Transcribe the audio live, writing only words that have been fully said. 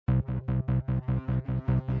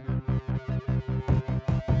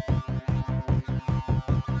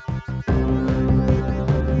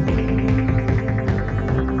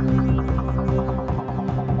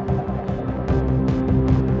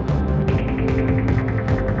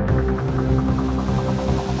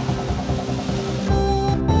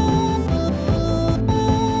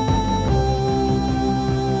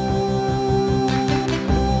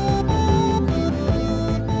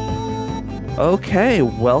Okay,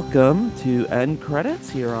 welcome to End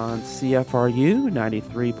Credits here on CFRU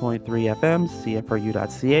 93.3 FM,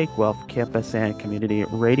 CFRU.ca, Guelph Campus and Community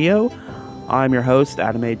Radio. I'm your host,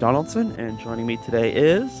 Adam A. Donaldson, and joining me today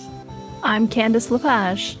is I'm Candice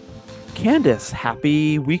Lepage. Candice.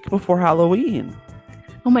 Happy week before Halloween.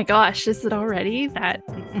 Oh my gosh, is it already that?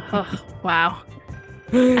 Oh, wow.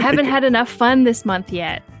 I haven't It, had enough fun this month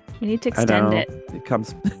yet. We need to I extend know it. it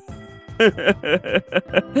comes.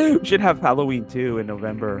 We should have Halloween too in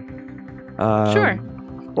November. Sure.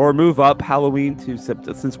 Or move up Halloween to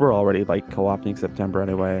September since we're already like co-opting September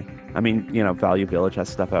anyway. I mean, Value Village has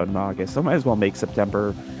stuff out in August, so might as well make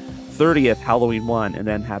September 30th Halloween 1 and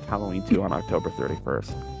then have Halloween 2 on October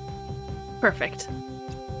 31st. Perfect.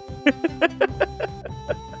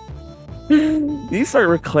 You start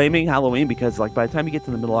reclaiming Halloween because like by the time you get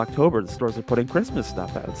to the middle of October, the stores are putting Christmas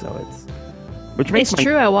stuff out, so it's which makes It's my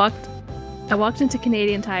true. I walked into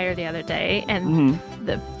Canadian Tire the other day, and Mhm.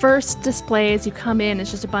 the first display as you come in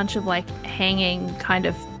is just a bunch of like hanging kind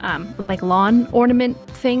of like lawn ornament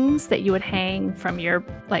things that you would hang from your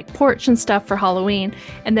like porch and stuff for Halloween.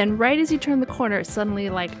 And then right as you turn the corner, it's suddenly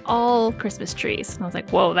like all Christmas trees. And I was like,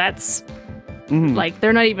 whoa, that's Mhm. like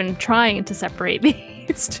they're not even trying to separate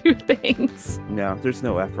these two things. No, there's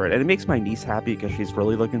no effort. And it makes my niece happy because she's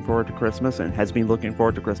really looking forward to Christmas and has been looking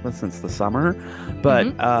forward to Christmas since the summer. But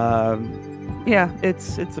Hmm. yeah,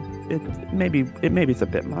 maybe it's a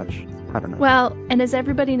bit much. I don't know. Well, and as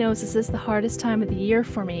everybody knows, this is the hardest time of the year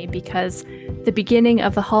for me because the beginning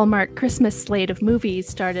of the Hallmark Christmas slate of movies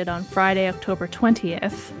started on Friday, October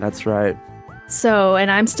 20th. That's right. So,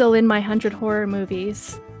 and I'm still in my 100 horror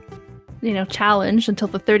movies, challenge until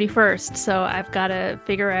the 31st. So I've got to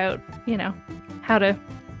figure out, how to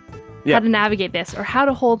how Yep. to navigate this or how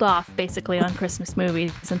to hold off basically on Christmas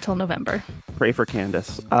movies until November. Pray for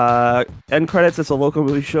Candace. End Credits is a local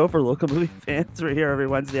movie show for local movie fans. We're here every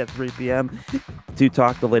Wednesday at 3 p.m. to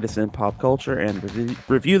talk the latest in pop culture and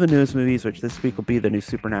review the newest movies, which this week will be the new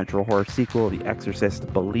supernatural horror sequel, The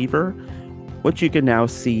Exorcist Believer, which you can now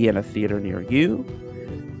see in a theater near you.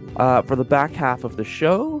 For the back half of the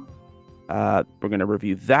show, we're going to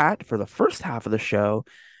review that. For the first half of the show,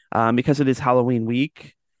 because it is Halloween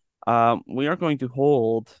week, we are going to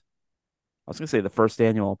hold. I was going to say the first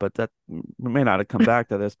annual, but that we may not have come back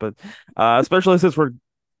to this, but especially since we're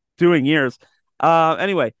doing years.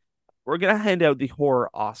 Anyway, we're going to hand out the horror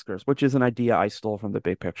Oscars, which is an idea I stole from the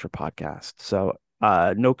Big Picture podcast. So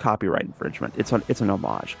no copyright infringement. It's an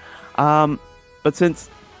homage. Um, but since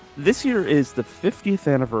this year is the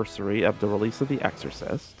 50th anniversary of the release of The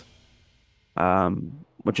Exorcist,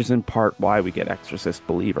 which is in part why we get Exorcist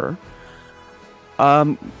Believer.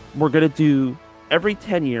 We're gonna do every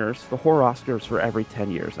 10 years, the horror Oscars for every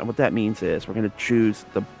 10 years. And what that means is we're gonna choose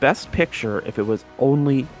the best picture if it was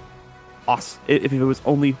only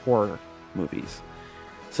horror movies.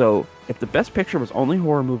 So if the best picture was only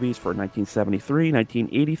horror movies for 1973,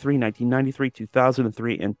 1983, 1993,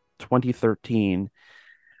 2003, and 2013,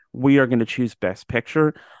 we are going to choose best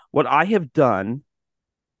picture. What I have done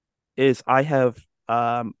is I have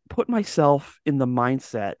put myself in the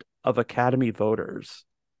mindset of Academy voters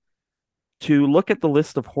to look at the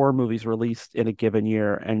list of horror movies released in a given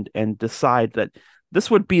year and decide that this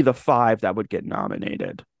would be the five that would get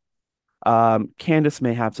nominated. Candace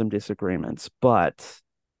may have some disagreements, but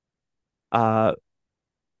uh,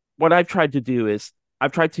 what I've tried to do is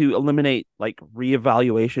I've tried to eliminate like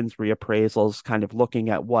reevaluations, reappraisals, kind of looking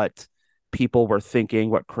at what people were thinking,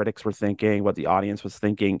 what critics were thinking, what the audience was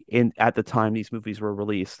thinking in at the time these movies were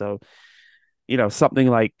released. So, something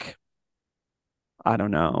like I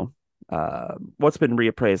don't know, what's been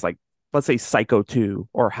reappraised, like let's say Psycho 2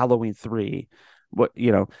 or Halloween 3.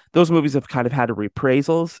 Those movies have kind of had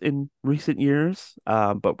reappraisals in recent years,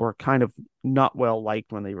 but were kind of not well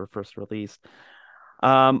liked when they were first released.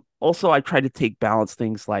 Also, I try to take balance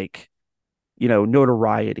things like,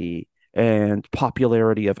 notoriety and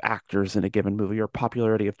popularity of actors in a given movie or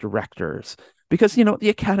popularity of directors. Because, the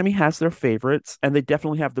Academy has their favorites and they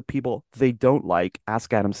definitely have the people they don't like.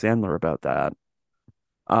 Ask Adam Sandler about that.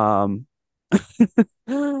 Um,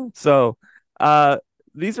 so, uh,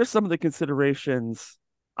 these are some of the considerations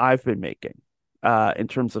I've been making in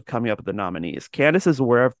terms of coming up with the nominees. Candace is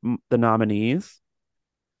aware of the nominees.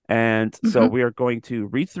 And so Hmm. we are going to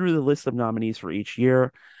read through the list of nominees for each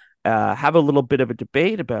year, have a little bit of a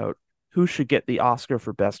debate about who should get the Oscar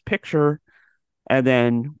for Best Picture, and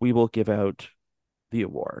then we will give out the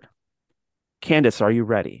award. Candace, are you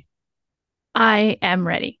ready? I am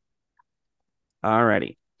ready.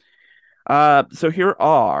 Alrighty. So here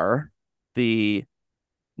are the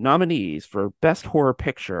nominees for Best Horror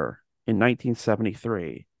Picture in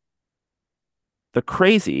 1973. The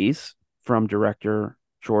Crazies from director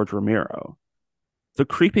George Romero. The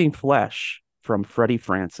Creeping Flesh from Freddie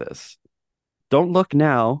Francis. Don't Look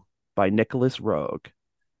Now by Nicholas Roeg.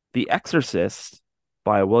 The Exorcist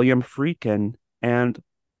by William Friedkin, and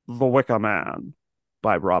The Wicker Man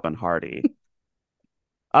by Robin Hardy.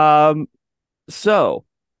 Um, so,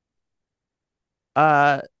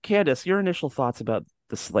 Candace, your initial thoughts about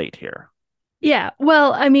the slate here. Yeah.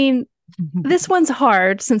 Well, I mean, this one's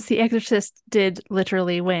hard since The Exorcist did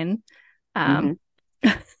literally win. Hmm.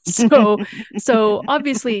 Um, so so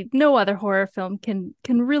obviously no other horror film can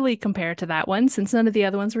really compare to that one since none of the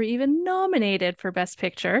other ones were even nominated for Best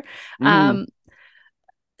Picture. Hmm. Um,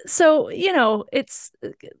 so it's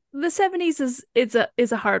the 70s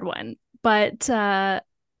is a hard one, but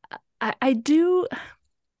I do.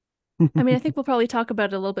 I mean, I think we'll probably talk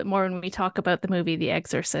about it a little bit more when we talk about the movie The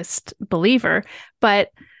Exorcist Believer, but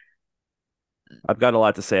I've got a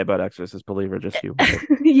lot to say about Exorcist Believer, just you wait.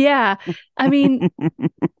 yeah, I mean,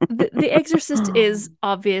 the Exorcist is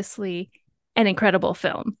obviously an incredible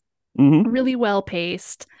film, Hmm. really well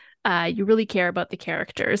paced. You really care about the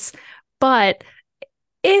characters, but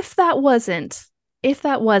if that wasn't if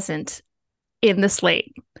that wasn't in the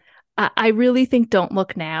slate, I really think Don't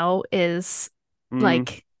Look Now is Hmm.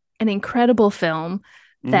 like an incredible film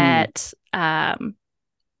Hmm. that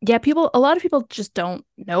yeah, a lot of people just don't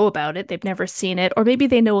know about it. They've never seen it, or maybe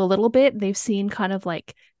they know a little bit. They've seen kind of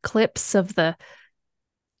like clips of the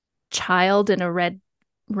child in a red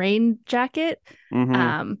rain jacket. Hmm.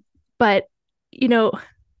 Um, but you know,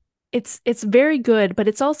 it's very good, but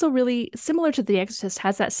it's also really similar to The Exorcist,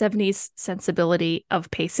 has that 70s sensibility of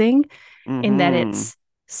pacing in that Hmm. it's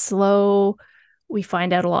slow. We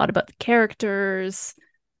find out a lot about the characters.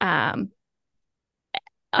 Um,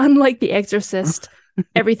 Unlike The Exorcist,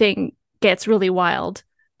 everything gets really wild.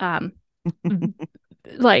 Um,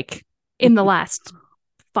 like in the last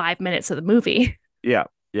 5 minutes of the movie. Yeah.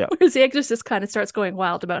 Yeah. Whereas The Exorcist kind of starts going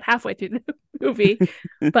wild about halfway through the movie.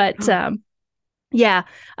 But yeah,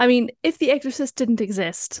 I mean, if The Exorcist didn't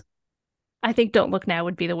exist, I think Don't Look Now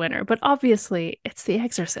would be the winner. But obviously, it's The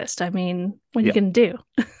Exorcist. I mean, what are you Yeah. going to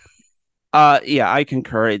do? Yeah, I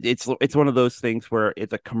concur. It's one of those things where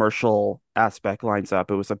the commercial aspect lines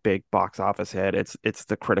up. It was a big box office hit. It's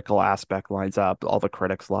the critical aspect lines up. All the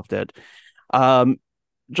critics loved it. Um,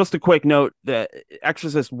 just a quick note: that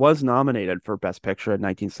Exorcist was nominated for Best Picture in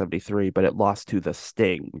 1973, but it lost to The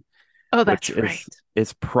Sting, Oh, which that's is right.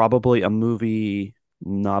 is probably a movie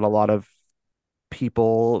not a lot of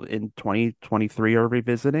people in 2023 are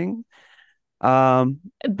revisiting. Um,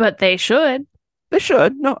 But they should. they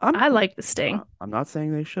should. No, I like The Sting. I'm not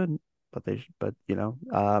saying they shouldn't, but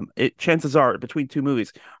it chances are between two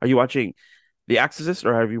movies, are you watching The Exorcist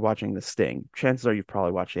or are you watching The Sting? Chances are you've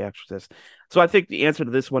probably watched The Exorcist. So I think the answer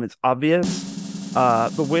to this one is obvious.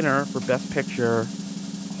 The winner for Best Picture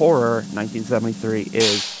Horror 1973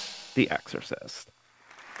 is The Exorcist.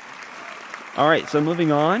 All right, so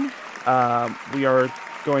moving on, we are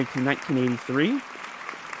going to 1983,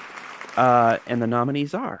 and the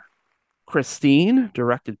nominees are Christine,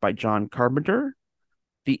 directed by John Carpenter.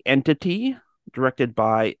 The Entity, directed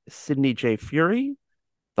by Sidney J. Furie.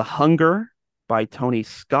 The Hunger by Tony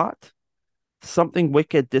Scott. Something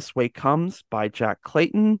Wicked This Way Comes by Jack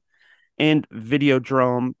Clayton. And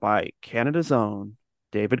Videodrome by Canada's own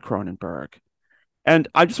David Cronenberg. And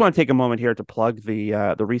I just want to take a moment here to plug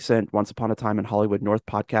the recent Once Upon a Time in Hollywood North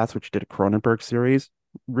podcast, which did a Cronenberg series.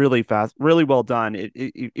 Really fast, really well done.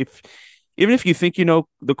 If even if you think you know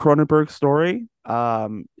the Cronenberg story, a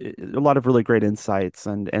lot of really great insights,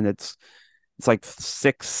 and it's like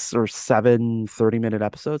 6 or 7 30-minute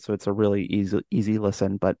episodes, so it's a really easy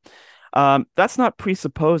listen. But that's not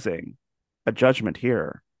presupposing a judgment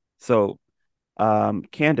here. So,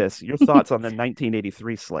 Candace, your thoughts on the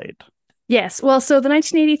 1983 slate? Yes. Well, so the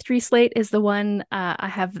 1983 slate is the one I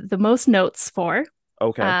have the most notes for.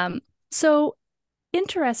 Okay. Um, so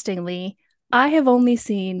interestingly, I have only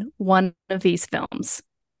seen one of these films.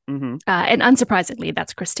 Hmm. And unsurprisingly,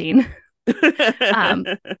 that's Christine. Um,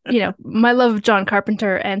 my love of John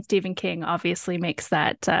Carpenter and Stephen King obviously makes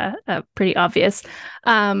that pretty obvious.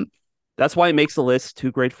 Um, That's why it makes the list.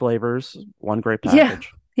 Two great flavors, one great yeah,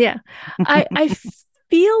 package. yeah. I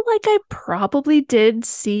feel like I probably did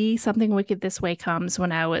see Something Wicked This Way Comes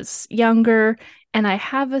when I was younger, and I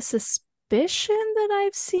have a suspicion that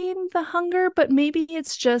I've seen The Hunger, but maybe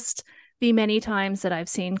it's just the many times that I've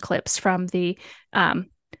seen clips from the um,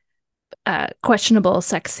 questionable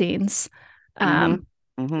sex scenes. Hmm. Um,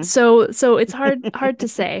 Hmm. so it's hard to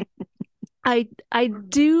say. I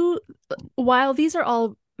do, while these are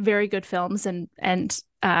all very good films and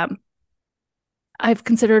I've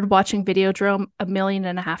considered watching Videodrome a million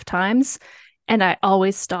and a half times, and I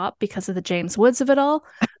always stop because of the James Woods of it all.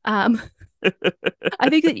 Um, I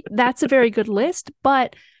think that that's a very good list,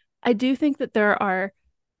 but I do think that there are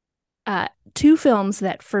uh, two films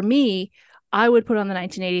that, for me, I would put on the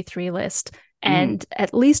 1983 list, Mm, and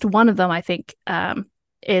at least one of them I think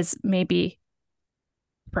is maybe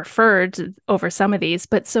preferred over some of these.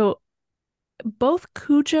 But so both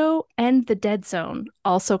Cujo and The Dead Zone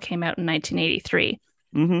also came out in 1983.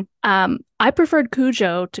 mm-hmm, I preferred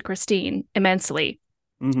Cujo to Christine immensely.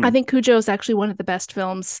 mm-hmm, I think Cujo is actually one of the best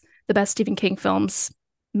films, the best Stephen King films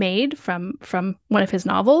made from one of his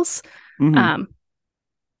novels. mm-hmm. Um,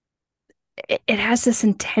 it has this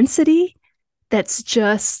intensity that's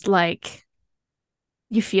just like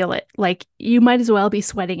you feel it. Like you might as well be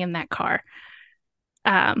sweating in that car.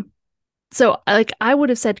 Um, so like I would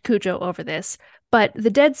have said Cujo over this, but The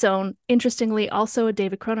Dead Zone, interestingly, also a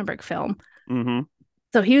David Cronenberg film. Mm-hmm.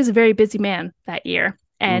 So he was a very busy man that year,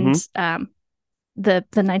 and Mm-hmm. the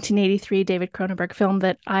 1983 David Cronenberg film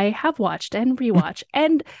that I have watched and rewatched,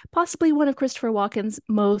 and possibly one of Christopher Walken's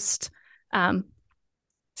most um,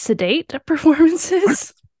 sedate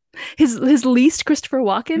performances. His least Christopher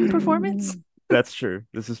Walken performance. That's true.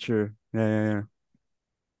 This is true. Yeah, yeah, yeah.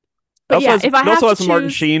 But yeah, if I It have also to has Martin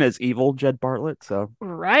choose, Sheen as evil Jed Bartlett. So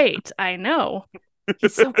right, I know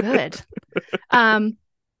he's so good. Um,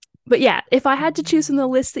 but yeah, if I had to choose from the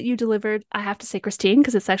list that you delivered, I have to say Christine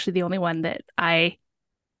because it's actually the only one that I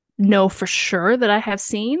know for sure that I have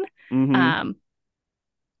seen. mm-hmm. Um,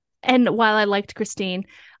 and while I liked Christine,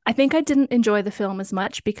 I think I didn't enjoy the film as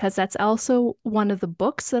much because that's also one of the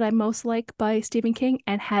books that I most like by Stephen King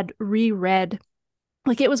and had reread.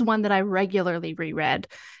 Like it was one that I regularly reread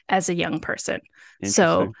as a young person.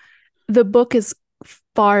 So Interesting. the book is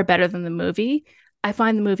far better than the movie. I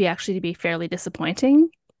find the movie actually to be fairly disappointing,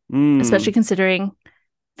 especially Mm. considering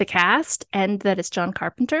the cast and that it's John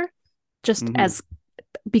Carpenter, just Mm-hmm. as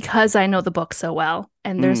because I know the book so well.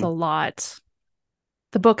 And there's a Mm. lot,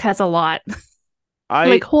 the book has a lot, I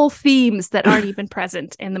like whole themes that aren't even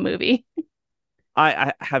present in the movie.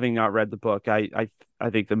 I having not read the book, I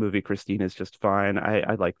think the movie Christine is just fine.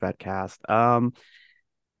 I like that cast.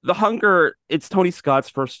 The Hunger, it's Tony Scott's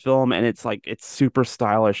first film, and it's like it's super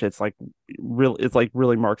stylish. It's like real. It's like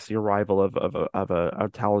really marks the arrival of a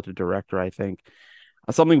talented director. I think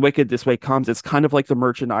something wicked this way comes. It's kind of like the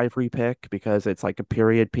Merchant Ivory pick because it's like a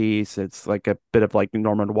period piece. It's like a bit of like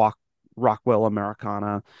Rockwell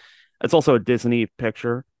Americana. It's also a Disney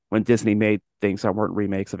picture when Disney made things that weren't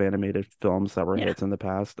remakes of animated films that were Yeah. hits in the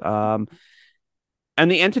past. And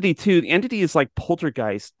the Entity too. The Entity is like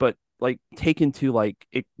Poltergeist, but like taken to like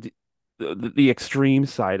the extreme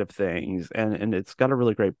side of things, and it's got a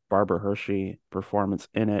really great Barbara Hershey performance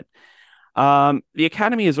in it. The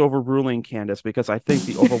Academy is overruling Candace because I think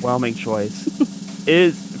the overwhelming choice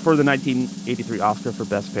is for the 1983 Oscar for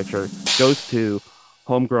Best Picture goes to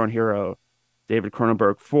Homegrown Hero, David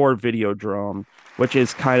Cronenberg for Videodrome, which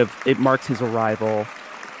is kind of it marks his arrival.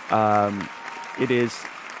 Um, it is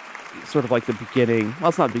sort of like the beginning. Well,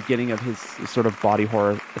 it's not the beginning of his sort of body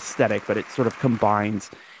horror aesthetic, but it sort of combines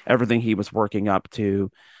everything he was working up to.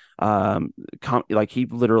 Like he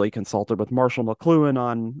literally consulted with Marshall McLuhan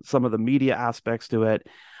on some of the media aspects to it.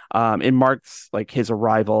 It marks like his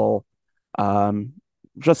arrival, um,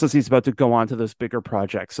 just as he's about to go on to those bigger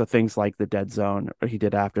projects. So things like The Dead Zone, he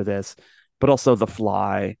did after this, but also The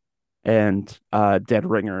Fly and Dead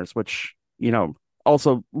Ringers, which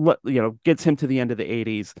also gets him to the end of the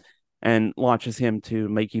 80s and launches him to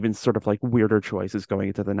make even sort of like weirder choices going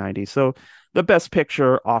into the 90s. So the best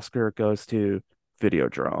picture Oscar goes to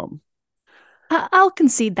Videodrome. I'll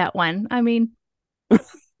concede that one. I mean, You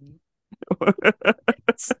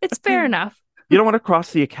it's fair enough. don't want to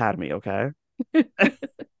cross the Academy, okay?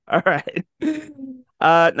 All right.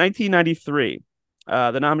 1993.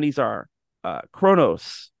 The nominees are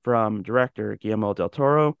Kronos from director Guillermo del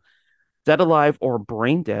Toro, Dead Alive or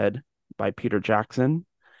Brain Dead by Peter Jackson,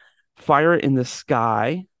 Fire in the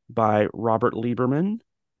Sky by Robert Lieberman,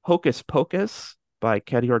 Hocus Pocus by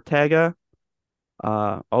Kenny Ortega,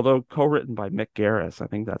 although co-written by Mick Garris. I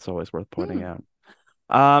think that's always worth pointing Hmm. out.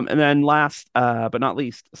 And then last but not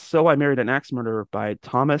least, So I Married an Axe Murderer by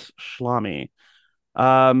Thomas Schlamme.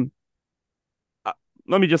 Um, uh,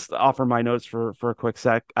 Let me just offer my notes for a quick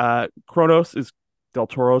sec. Kronos is Del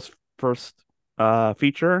Toro's first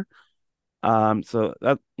feature. So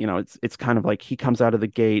that it's kind of like he comes out of the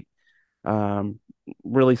gate um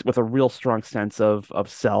really with a real strong sense of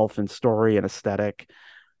self and story and aesthetic.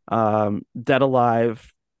 Dead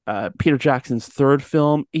Alive, Peter Jackson's third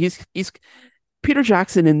film. He's Peter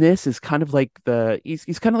Jackson in this is kind of like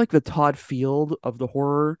he's kind of like the Todd Field of the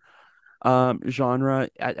horror genre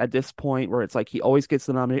at this point, where it's like he always gets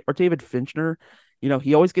the nomination, or David Fincher,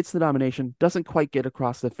 he always gets the nomination, doesn't quite get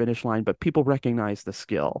across the finish line, but people recognize the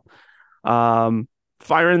skill. Um,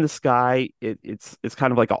 Fire in the Sky, it's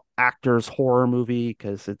kind of like an actor's horror movie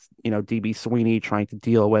because it's DB Sweeney trying to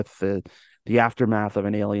deal with the aftermath of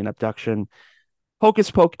an alien abduction.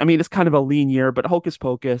 Hocus Pocus, I mean, it's kind of a lean year, but Hocus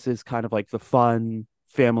Pocus is kind of like the fun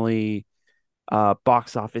family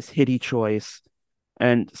box office hitty choice.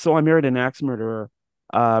 And So I Married an Axe Murderer.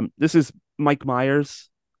 This is Mike Myers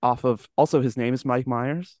off of, also his name is Mike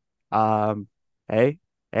Myers. Um, hey,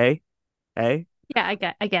 hey, hey. Yeah, I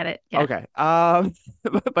get it. Yeah. Okay.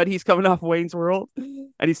 But he's coming off Wayne's World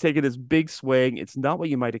and he's taking this big swing. It's not what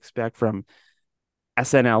you might expect from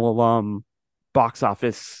SNL alum box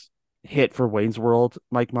office hit for Wayne's World,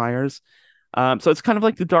 Mike Myers. So it's kind of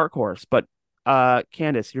like the dark horse, but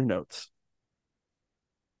Candace, your notes.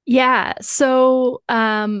 Yeah. So,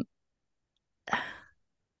 count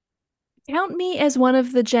me as one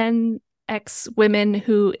of the Gen X women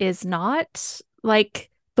who is not like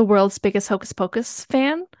the world's biggest Hocus Pocus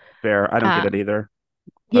fan. Fair. I don't get it Um, either,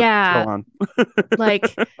 but go yeah, on.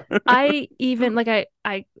 like I even like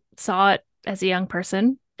I saw it as a young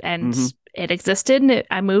person and Hmm. it existed and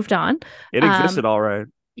I moved on. It Um, existed all right.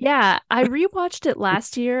 yeah, I rewatched it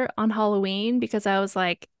last year on Halloween because I was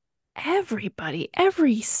like,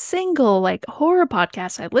 every single like horror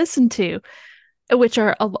podcast I listened to, which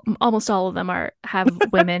are almost all of them are have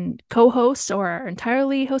women co-hosts or are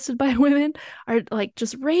entirely hosted by women, are like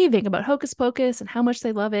just raving about Hocus Pocus and how much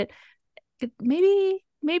they love it.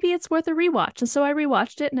 Maybe it's worth a rewatch. And so I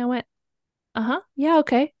rewatched it and I went, uh-huh, yeah,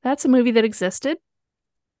 okay, that's a movie that existed.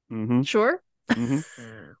 Hmm. Sure. Hmm.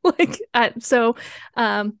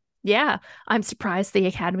 Yeah, I'm surprised the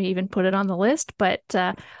Academy even put it on the list, but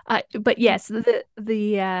yes,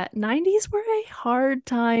 the 90s were a hard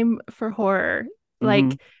time for horror. Hmm.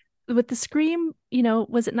 Like with the Scream,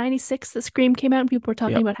 was it 96 that Scream came out and people were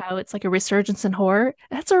talking Yep. about how it's like a resurgence in horror?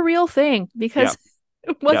 That's a real thing because Yep.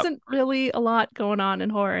 it Yep. wasn't really a lot going on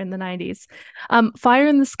in horror in the 90s. Fire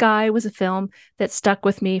in the Sky was a film that stuck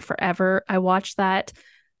with me forever. I watched that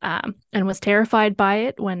and was terrified by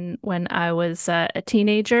it when I was a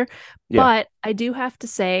teenager. Yeah. But I do have to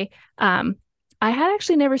say, I had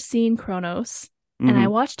actually never seen Kronos, and I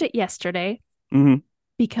Hmm. watched it yesterday Hmm.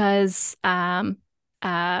 because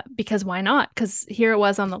because why not? Because here it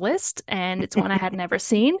was on the list, and it's one I had never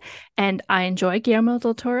seen, and I enjoy Guillermo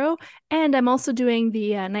del Toro, and I'm also doing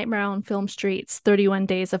the Nightmare on Film Street's 31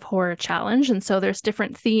 Days of Horror Challenge, and so there's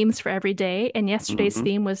different themes for every day, and yesterday's Hmm.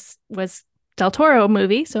 theme was Del Toro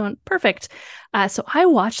movie, so perfect. So I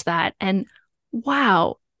watched that, and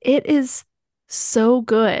wow, it is so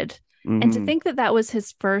good. And to Hmm. think that that was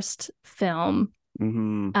his first film,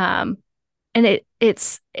 Hmm. um, and it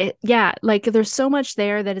yeah, like there's so much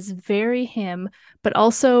there that is very him, but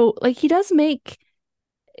also like he does make,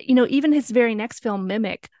 even his very next film,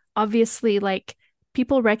 Mimic, obviously like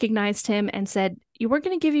people recognized him and said, you were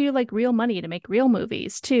going to give you like real money to make real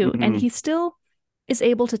movies too. And Hmm. he still is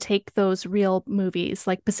able to take those real movies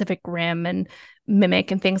like Pacific Rim and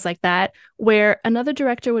Mimic and things like that, where another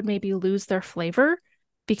director would maybe lose their flavor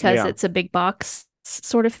because Yeah. it's a big box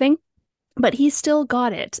sort of thing. But he still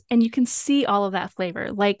got it. And you can see all of that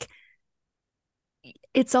flavor. Like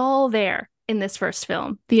it's all there in this first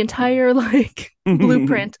film. The entire like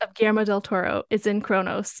blueprint of Guillermo del Toro is in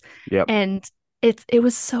Kronos, Yep. and it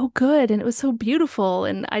was so good and it was so beautiful,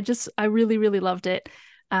 and I really really loved it.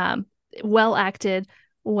 Um, well acted,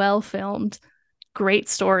 well filmed, great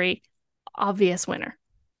story, obvious winner.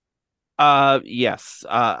 Yes.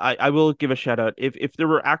 I will give a shout out. If there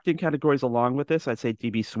were acting categories along with this, I'd say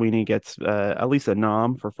DB Sweeney gets at least a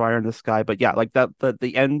nom for Fire in the Sky. But yeah, like that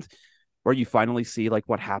the end where you finally see like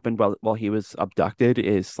what happened while he was abducted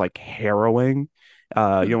is like harrowing.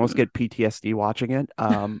 You almost Mhm. get PTSD watching it.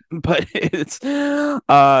 But it's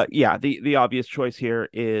yeah, the obvious choice here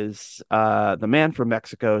is The Man from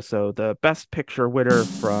Mexico. So the best picture winner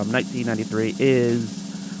from 1993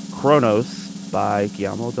 is Kronos by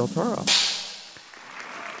Guillermo del Toro.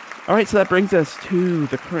 All right, so that brings us to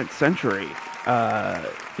the current century. Uh,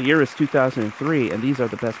 the year is 2003, and these are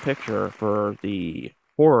the best picture for the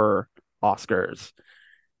horror Oscars.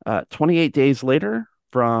 28 Days Later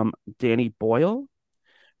from Danny Boyle,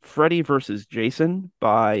 Freddy versus Jason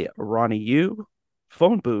by Ronnie Yu,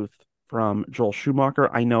 Phone Booth from Joel Schumacher.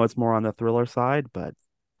 I know it's more on the thriller side, but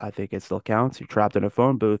I think it still counts. You're trapped in a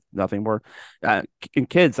phone booth, nothing more. And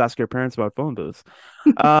kids, ask your parents about phone booths.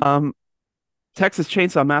 Um, Texas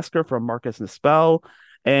Chainsaw Massacre from Marcus Nispel,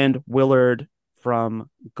 and Willard from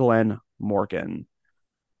Glenn Morgan.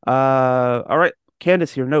 All right,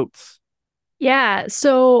 Candace, your notes. Yeah,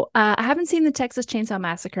 so I haven't seen the Texas Chainsaw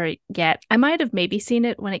Massacre yet. I might have maybe seen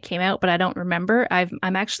it when it came out, but I don't remember.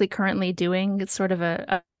 I'm actually currently doing sort of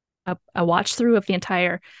a watch through of the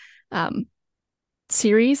entire um,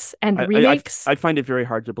 series and remakes. I find it very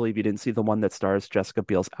hard to believe you didn't see the one that stars Jessica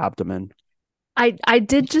Biel's abdomen. I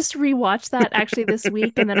did just rewatch that actually this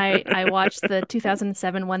week, and then I watched the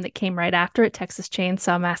 2007 one that came right after it, Texas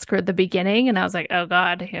Chainsaw Massacre at the beginning, and I was like, oh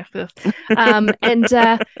God. And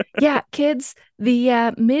yeah, kids,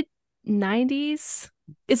 the mid 90s,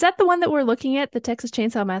 is that the one that we're looking at? The Texas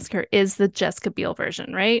Chainsaw Massacre is the Jessica Biel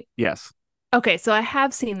version, right? Yes. Okay, so I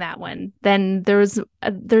have seen that one. Then there's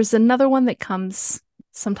another one that comes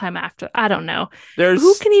sometime after. I don't know. Who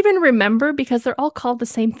There's can even remember because they're all called the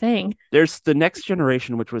same thing. there's the next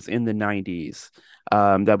generation, which was in the 90s,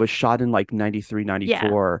 that was shot in like 93, Yeah,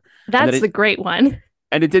 94. And then that's the great one.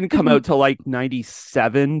 it didn't come out till like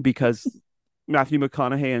 97 because Matthew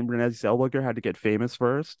McConaughey and Renee Zellweger had to get famous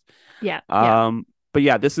first. Yeah, yeah. Um, but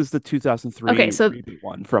yeah, this is the Okay, 2003 so reboot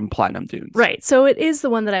one from Platinum Dunes. right. So it is the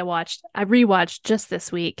one that I watched. I rewatched just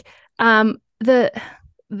this week.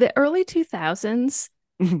 The early 2000s,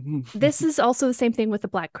 this is also the same thing with the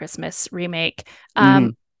Black Christmas remake.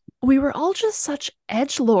 Mhm. We were all just such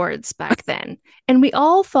edge lords back then, and we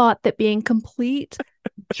all thought that being complete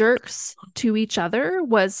jerks to each other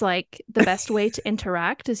was like the best way to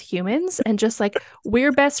interact as humans, and just like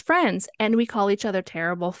we're best friends and we call each other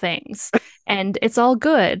terrible things and it's all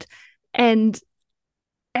good. And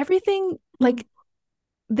everything, like,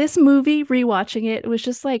 this movie, rewatching it was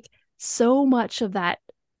just like so much of that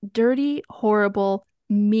dirty, horrible,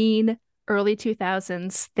 mean early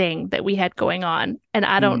 2000s thing that we had going on. And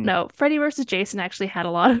I don't Mm. know, Freddy versus Jason actually had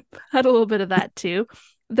had a little bit of that too,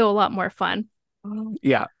 though a lot more fun.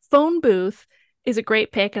 Yeah. Phone Booth is a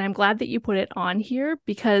great pick, and I'm glad that you put it on here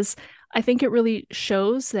because I think it really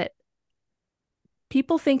shows that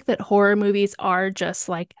people think that horror movies are just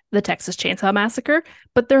like the Texas Chainsaw Massacre,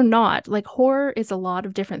 but they're not. Like, horror is a lot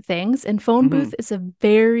of different things, and Phone Hmm. Booth is a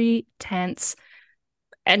very tense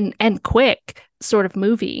and quick sort of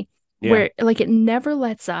movie Yeah. where like it never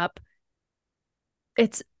lets up.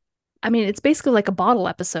 It's I mean, it's basically like a bottle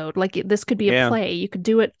episode. Like, this could be a Yeah. play. You could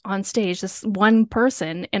do it on stage. This one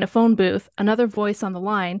person in a phone booth, another voice on the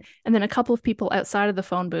line, and then a couple of people outside of the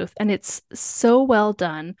phone booth, and it's so well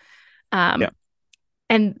done. Yeah. Um,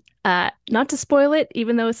 and not to spoil it,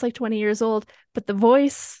 even though it's like 20 years old, but the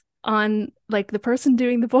voice on, like, the person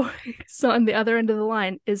doing the voice on the other end of the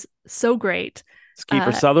line is so great. It's Kiefer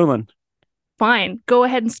Uh, Sutherland. Fine, go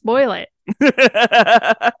ahead and spoil it.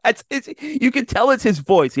 You can tell it's his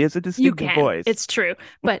voice. He has a You distinctive can. voice. It's true.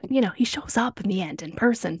 But, he shows up in the end in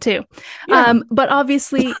person too. Yeah. But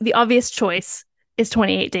obviously, the obvious choice is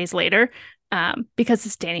 28 Days Later, because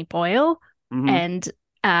it's Danny Boyle. Hmm. And,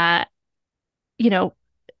 uh, you know,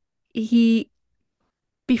 he,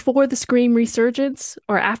 before the Scream resurgence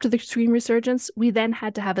or after the Scream resurgence, we then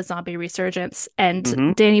had to have a zombie resurgence. And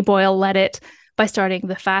Hmm. Danny Boyle led it by starting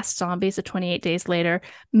the Fast Zombies of 28 Days Later,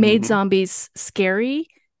 made Hmm. zombies scary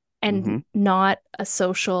and Hmm. not a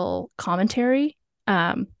social commentary.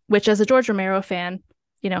 Which, as a George Romero fan,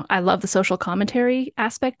 I love the social commentary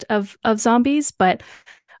aspect of zombies, but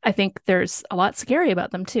I think there's a lot scary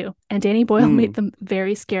about them too. And Danny Boyle made Mm. them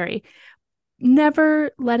very scary.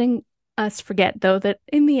 Never letting us forget, though, that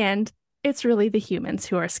in the end, it's really the humans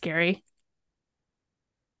who are scary.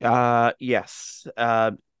 Yes.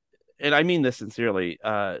 And I mean this sincerely.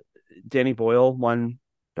 Danny Boyle won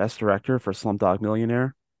Best Director for Slumdog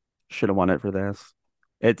Millionaire. Should have won it for this.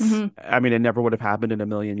 Hmm. I mean, it never would have happened in a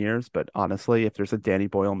million years, but honestly, if there's a Danny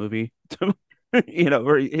Boyle movie,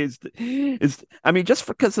 where I mean, just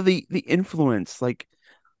because of the influence, like,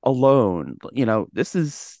 alone, this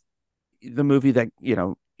is the movie that, I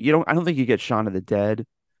don't think you get Shaun of the Dead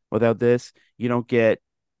without this. You don't get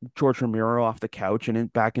George Romero off the couch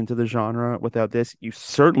and back into the genre without this. You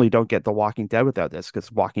certainly don't get The Walking Dead without this,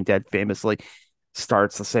 because Walking Dead famously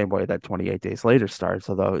starts the same way that 28 Days Later starts.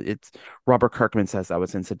 Although it's Robert Kirkman says that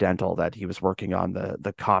was incidental, that he was working on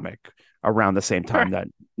the comic around the same Sure. time that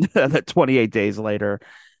that 28 Days Later.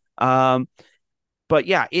 Um, but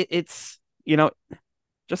yeah, it's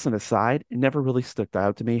just an aside, it never really stuck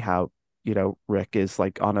out to me how Rick is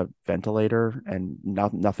like on a ventilator and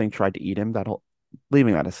nothing tried to eat him. That'll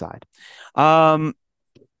Leaving that aside. Um,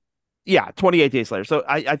 yeah, 28 Days Later. So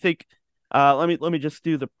I think let me just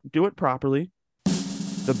do it properly.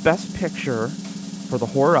 The best picture for the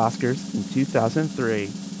horror Oscars in 2003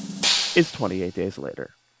 is 28 Days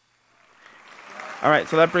Later. All right,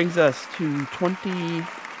 so that brings us to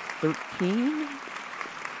 2015. 2013.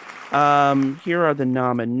 Here are the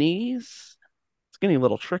nominees. It's getting a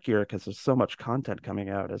little trickier because there's so much content coming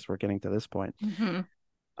out as we're getting to this point. Hmm.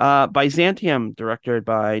 Byzantium, directed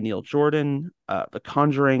by Neil Jordan. The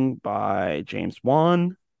Conjuring by James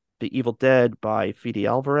Wan. The Evil Dead by Fede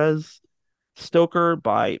Alvarez. Stoker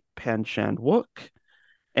by Pan Chan-wook.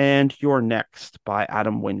 And You're Next by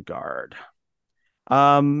Adam Wingard.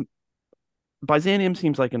 Um, Byzantium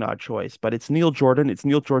seems like an odd choice, but it's Neil Jordan. It's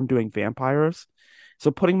Neil Jordan doing vampires. So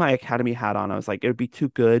putting my Academy hat on, I was like, it would be too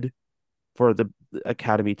good for the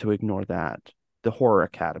Academy to ignore that. The horror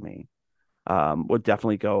Academy would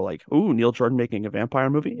definitely go like, "Ooh, Neil Jordan making a vampire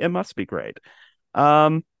movie. It must be great."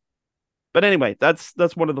 Um, but anyway, that's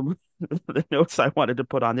one of the the notes I wanted to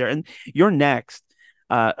put on there. And You're Next,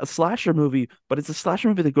 a slasher movie, but it's a slasher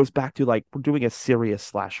movie that goes back to like we're doing a serious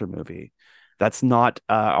slasher movie. That's not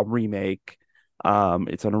a remake.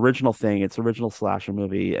 It's an original thing. It's an original slasher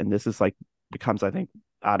movie, and this is like becomes, I think,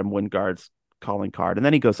 Adam Wingard's calling card, and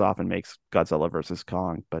then he goes off and makes Godzilla versus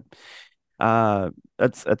Kong. But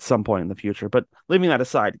that's at some point in the future. But leaving that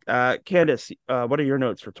aside, Candace, what are your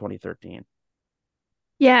notes for 2013?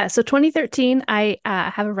 Yeah, so 2013, I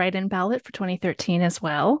have a write-in ballot for 2013 as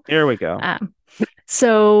well. Here we go. Um,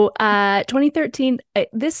 2013,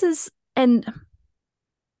 this is and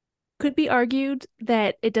could be argued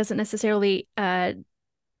that it doesn't necessarily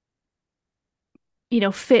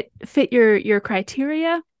fit your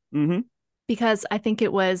criteria Hmm. because I think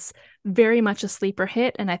it was very much a sleeper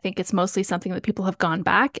hit, and I think it's mostly something that people have gone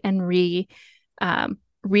back and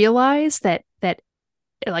realized that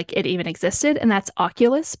like it even existed, and that's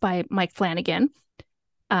Oculus by Mike Flanagan.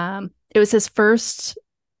 It was his first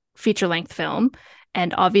feature length film,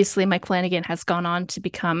 and obviously Mike Flanagan has gone on to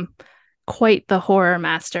become quite the horror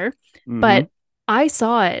master. Hmm. But I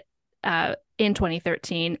saw it in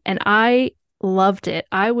 2013, and I loved it.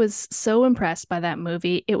 I was so impressed by that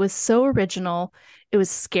movie. It was so original. It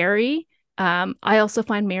was scary. I also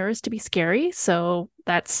find mirrors to be scary, so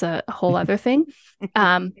that's a whole other thing.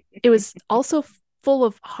 It was also full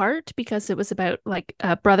of heart because it was about like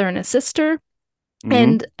a brother and a sister. Hmm.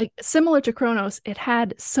 And similar to Kronos, it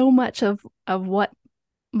had so much of what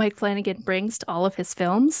Mike Flanagan brings to all of his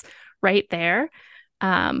films right there.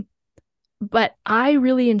 Um, but I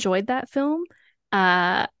really enjoyed that film.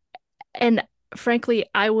 Uh, and frankly,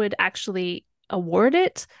 I would actually award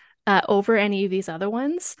it over any of these other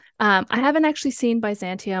ones. I haven't actually seen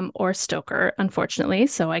Byzantium or Stoker, unfortunately,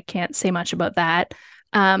 so I can't say much about that.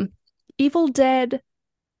 Um, Evil Dead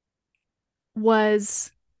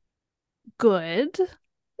was good.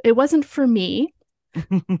 It wasn't for me.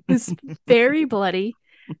 It was very bloody.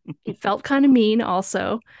 It felt kind of mean,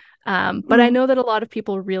 also. But I know that a lot of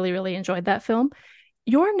people really, really enjoyed that film.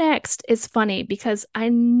 Your Next is funny because I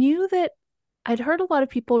knew that I'd heard a lot of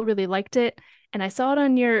people really liked it, and I saw it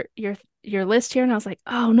on your list here, and I was like,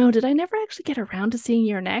 oh no, did I never actually get around to seeing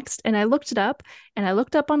Your Next? And I looked it up, and I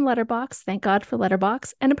looked up on Letterbox. Thank God for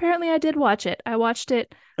Letterbox, and apparently I did watch it. I watched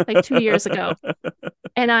it like 2 years ago,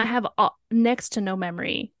 and I have next to no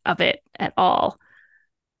memory of it at all.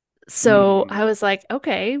 So Mm. I was like,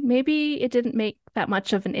 okay, maybe it didn't make that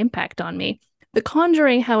much of an impact on me. The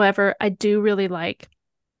Conjuring, however, I do really like.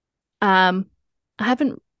 Um, I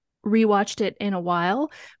haven't rewatched it in a while,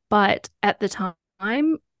 but at the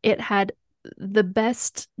time, it had the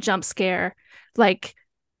best jump scare. Like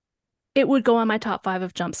it would go on my top five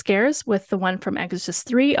of jump scares, with the one from Exorcist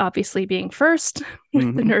 3 obviously being first,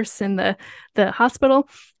 with the Hmm. nurse in the hospital.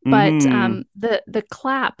 But Hmm. the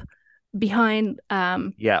clap behind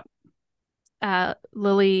Yeah,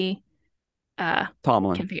 Lily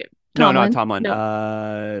Tomlin. can't think of No, not Tomlin. Tomlin.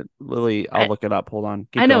 No, Lily, I'll I, look it up. Hold on.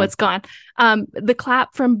 Keep I know going. it's gone. The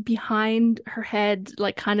clap from behind her head,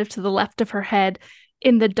 like kind of to the left of her head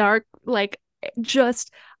in the dark, like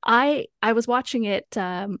just I was watching it.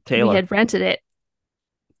 We Taylor. had rented it.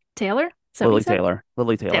 Taylor? Is that what you Lily said? Taylor.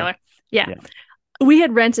 Lily Taylor. Taylor. Yeah. Yeah. We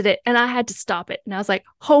had rented it and I had to stop it. And I was like,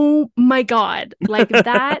 oh my God. Like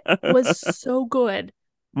that was so good.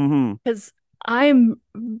 Hmm. Because I'm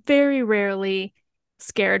very rarely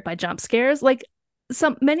scared by jump scares. Like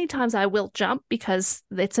some many times I will jump because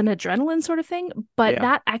it's an adrenaline sort of thing, but Yeah.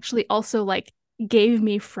 that actually also like gave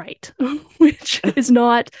me fright, which is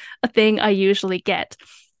not a thing I usually get.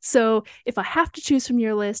 So if I have to choose from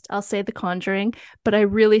your list, I'll say The Conjuring, but I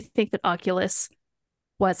really think that Oculus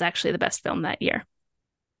was actually the best film that year.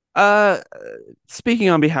 Uh, Speaking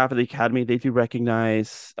on behalf of the Academy, they do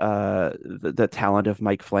recognize the talent of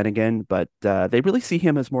Mike Flanagan, but they really see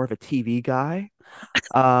him as more of a TV guy.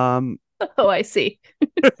 Um, Oh, I see.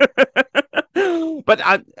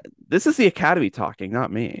 but this is the Academy talking,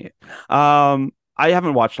 not me. Um, I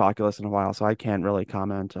haven't watched Oculus in a while, so I can't really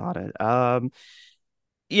comment on it.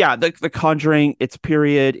 Yeah, the Conjuring, it's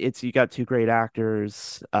period. It's you got two great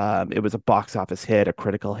actors. It was a box office hit, a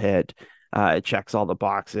critical hit. It checks all the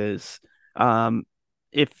boxes. Um,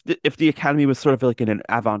 if the Academy was sort of like in an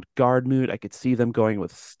avant-garde mood, I could see them going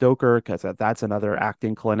with Stoker because that's another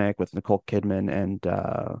acting clinic with Nicole Kidman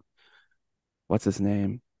and what's his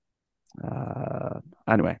name? Uh,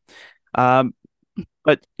 anyway, um,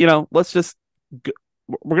 but let's just go,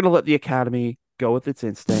 we're gonna let the Academy go with its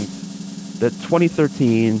instinct. The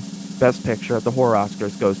 2013 Best Picture at the Horror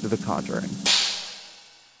Oscars goes to The Conjuring.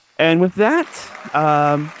 And with that,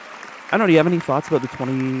 I don't know. Do you have any thoughts about the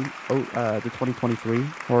 2023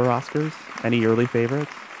 Horror Oscars? Any early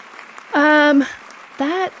favorites? Um,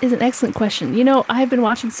 that is an excellent question. I've been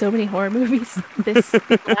watching so many horror movies this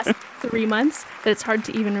last 3 months that it's hard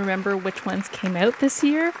to even remember which ones came out this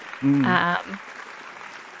year. Mm, Um,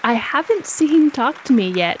 I haven't seen Talk to Me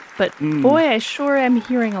yet, but mm, boy, I sure am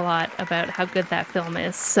hearing a lot about how good that film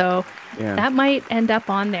is. So yeah. that might end up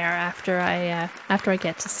on there after I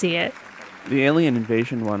get to see it. The Alien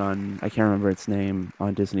Invasion one on, I can't remember its name,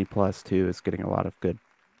 on Disney Plus too is getting a lot of good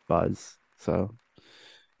buzz. So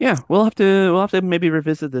yeah, we'll have to maybe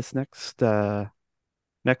revisit this next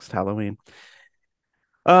Halloween.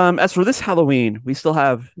 As for this Halloween, we still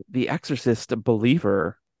have The Exorcist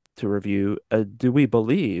Believer to review. Do we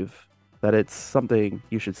believe that it's something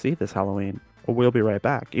you should see this Halloween? We'll be right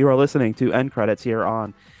back. You are listening to End Credits here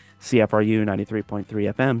on CFRU 93.3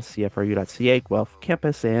 FM, CFRU.ca, Guelph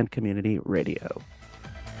Campus and Community Radio.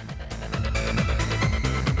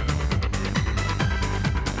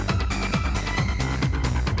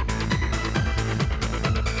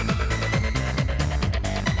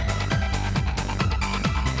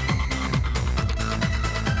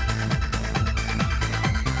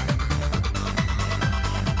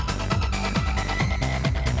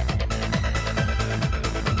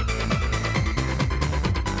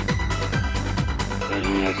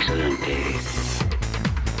 An excellent day.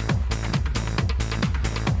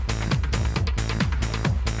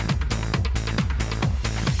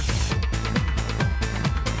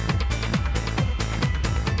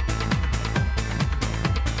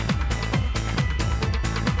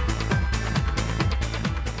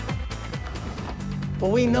 But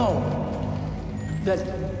we know that,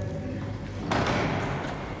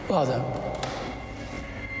 Father,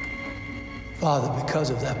 because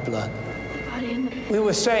of that blood, we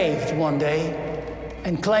were saved one day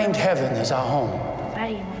and claimed heaven as our home.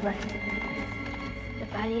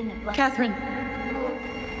 Catherine.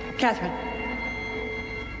 Catherine.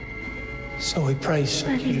 So we praise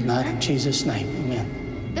you tonight in Jesus' name.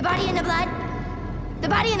 Amen. The body and the blood. The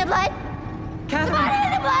body and the blood. Catherine. The body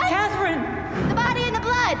and the blood. Catherine. The body and the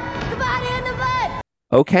blood. The body and the blood.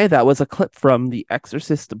 Okay, that was a clip from The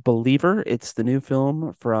Exorcist Believer. It's the new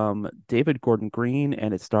film from David Gordon Green,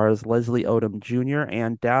 and it stars Leslie Odom Jr.,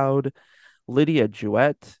 Ann Dowd, Lydia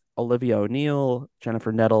Jewett, Olivia O'Neill,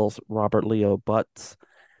 Jennifer Nettles, Robert Leo Butts,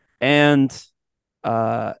 and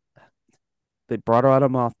uh, they brought her out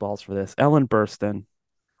of mothballs for this. Ellen Burstyn,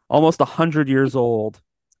 almost 100 years old.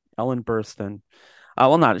 Ellen Burstyn.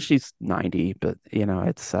 Well, not she's 90, but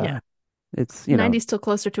it's Yeah, it's 90 still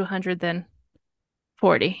closer to 100 than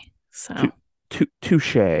 40. So,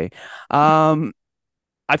 touche. Um,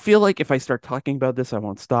 I feel like if I start talking about this, I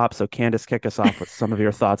won't stop. So, Candace, kick us off with some of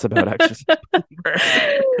your thoughts about Exorcist.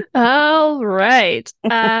 all right.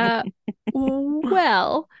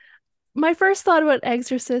 Well, my first thought about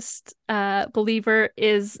Exorcist Believer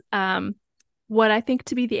is what I think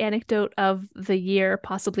to be the anecdote of the year,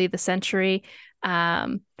 possibly the century.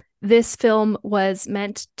 This film was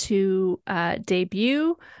meant to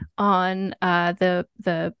debut on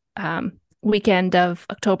the weekend of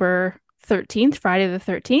October 13th, Friday the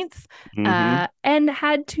 13th, Hmm. and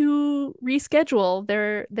had to reschedule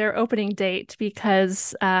their opening date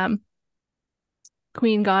because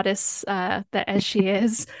Queen Goddess, that as she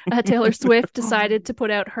is, Taylor Swift decided to put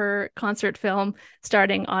out her concert film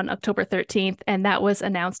starting on October 13th, and that was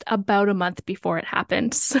announced about a month before it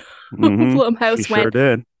happened. So She Blumhouse sure went,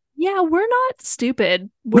 did. yeah, we're not stupid.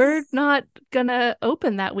 We're not gonna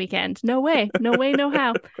open that weekend. No way. No way, no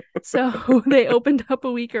how. So they opened up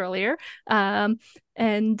a week earlier. And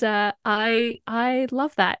I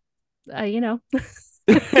love that. I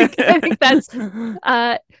think that's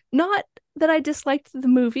not that I disliked the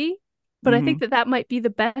movie, but I Hmm. think that might be the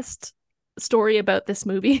best story about this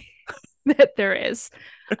movie that there is.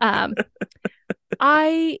 Um,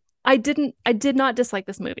 I did not dislike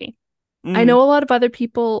this movie. I Mm, know a lot of other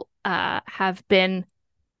people have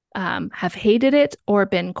hated it or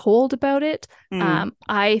been cold about it. mm,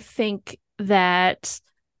 I think that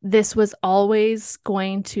this was always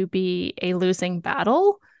going to be a losing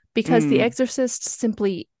battle because The Mm, Exorcist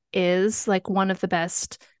simply is like one of the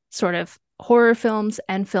best sort of horror films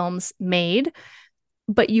and films made,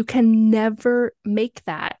 but you can never make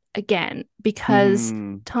that again because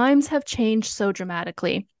mm, times have changed so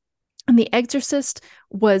dramatically. And The Exorcist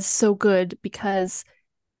was so good because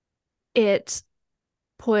it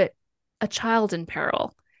put a child in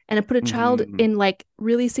peril, and it put a child mm, in like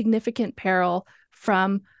really significant peril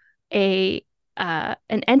from a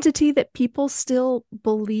an entity that people still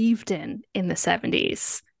believed in the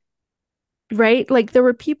 70s, right? Like there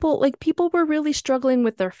were people, like people were really struggling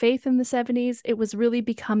with their faith in the 70s. It was really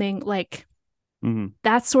becoming like mm,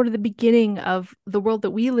 that's sort of the beginning of the world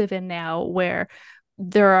that we live in now, where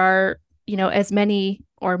there are, as many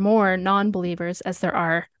or more non-believers as there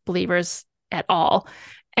are believers at all.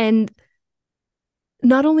 And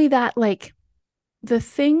not only that, like the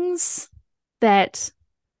things that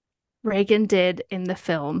Reagan did in the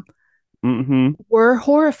film mm, were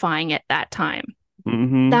horrifying at that time.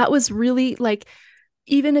 mm, That was really like,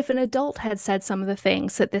 even if an adult had said some of the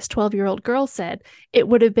things that this 12-year-old girl said, it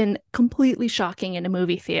would have been completely shocking in a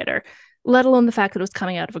movie theater, let alone the fact that it was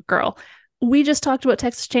coming out of a girl. We just talked about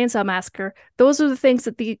Texas Chainsaw Massacre. Those are the things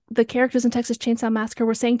that the characters in Texas Chainsaw Massacre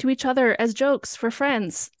were saying to each other as jokes for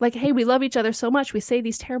friends. Like, hey, we love each other so much, we say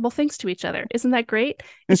these terrible things to each other. Isn't that great?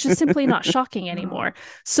 It's just simply not shocking anymore.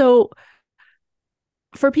 So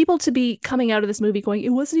for people to be coming out of this movie going, it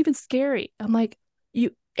wasn't even scary. I'm like,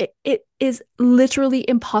 it is literally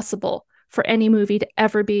impossible for any movie to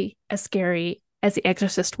ever be as scary as The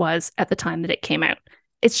Exorcist was at the time that it came out.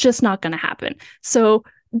 It's just not going to happen. So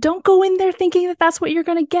don't go in there thinking that that's what you're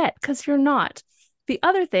going to get, because you're not. The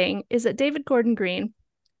other thing is that David Gordon Green,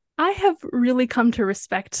 I have really come to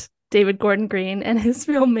respect David Gordon Green and his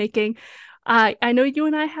filmmaking. I know you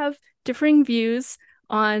and I have differing views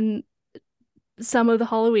on some of the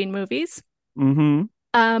Halloween movies. mm,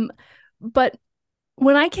 Um, but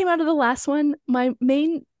when I came out of the last one, my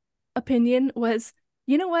main opinion was,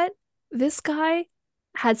 you know what? This guy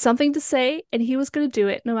had something to say and he was going to do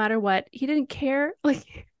it no matter what. He didn't care. Like,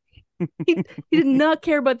 he did not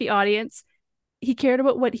care about the audience. He cared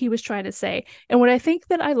about what he was trying to say. And what I think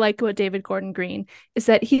that I like about David Gordon Green is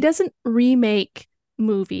that he doesn't remake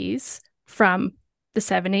movies from the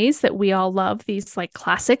 70s that we all love, these like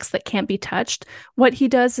classics that can't be touched. What he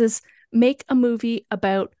does is make a movie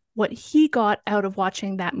about what he got out of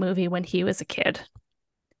watching that movie when he was a kid.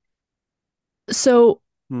 So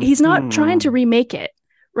he's not trying to mm, remake it,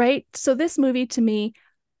 right? So this movie to me,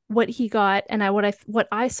 what he got and what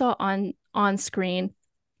I saw on screen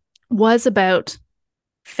was about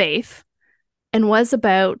faith and was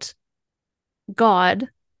about God,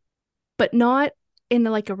 but not in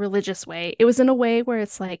like a religious way. It was in a way where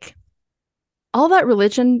it's like all that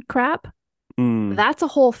religion crap, mm, that's a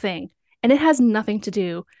whole thing. And it has nothing to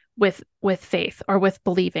do with faith or with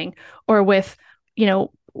believing or with,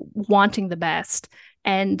 wanting the best.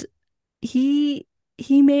 And he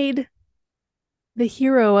made the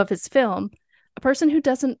hero of his film a person who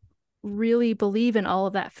doesn't really believe in all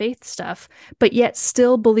of that faith stuff, but yet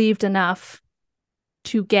still believed enough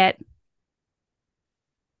to get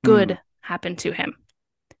mm, good happen to him.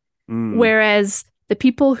 mm, Whereas the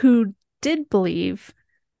people who did believe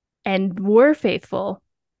and were faithful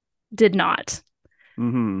did not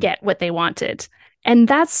mm, get what they wanted. And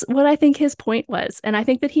that's what I think his point was. And I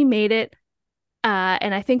think that he made it,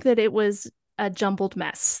 and I think that it was a jumbled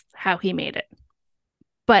mess how he made it.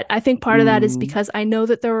 But I think part of that is mm, because I know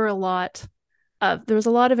that there was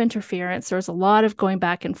a lot of interference, there was a lot of going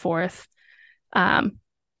back and forth. Um,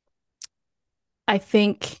 I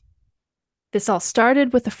think this all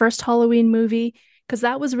started with the first Halloween movie because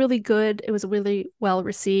that was really good. It was really well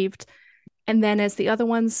received. And then as the other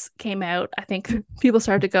ones came out, I think people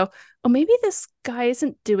started to go, oh, maybe this guy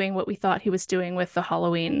isn't doing what we thought he was doing with the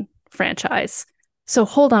Halloween franchise. So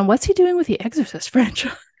hold on, what's he doing with the Exorcist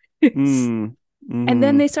franchise? mm, And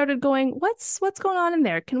then mm, they started going, what's going on in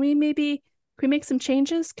there? Can we make some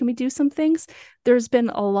changes? Can we do some things? There's been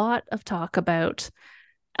a lot of talk about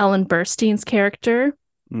Ellen Burstyn's character.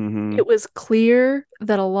 mm, It was clear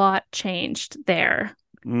that a lot changed there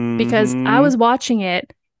because I mm, was watching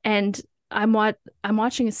it and I'm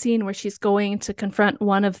watching a scene where she's going to confront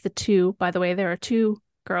one of the two. By the way, there are two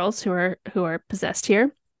girls who are possessed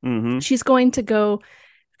here. mm, She's going to go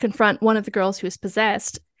confront one of the girls who is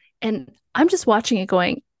possessed, and I'm just watching it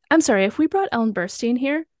going, I'm sorry, if we brought Ellen Burstyn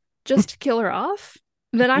here just to kill her off,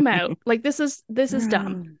 then I'm out. Like this is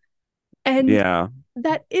dumb. mm. And Yeah.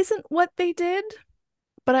 that isn't what they did,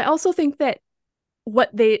 but I also think that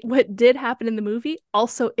what did happen in the movie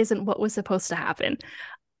also isn't what was supposed to happen.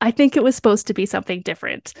 I think it was supposed to be something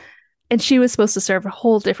different. And she was supposed to serve a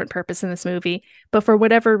whole different purpose in this movie, but for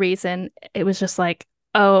whatever reason, it was just like,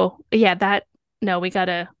 oh, yeah, that no, we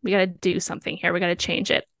gotta do something here. We gotta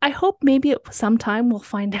change it. I hope maybe at some time we'll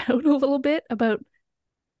find out a little bit about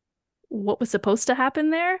what was supposed to happen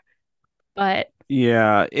there, but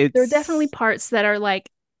Yeah, there are definitely it's parts that are like,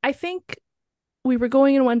 I think we were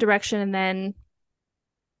going in one direction and then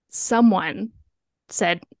someone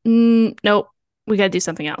said, nope, we got to do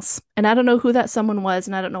something else. And I don't know who that someone was,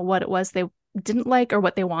 and I don't know what it was they didn't like or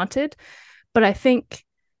what they wanted, but I think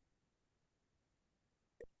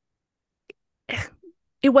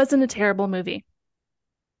it wasn't a terrible movie.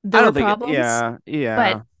 I There were don't think problems, yeah,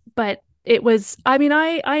 but yeah. it was, I mean,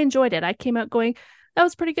 I enjoyed it. I came out going, that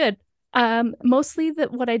was pretty good. Mostly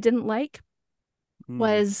that what I didn't like Mm,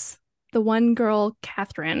 was the one girl,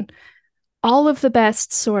 Catherine. All of the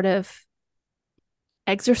best sort of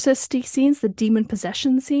exorcisty scenes, the demon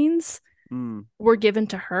possession scenes, mm, were given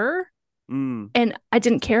to her. mm, And I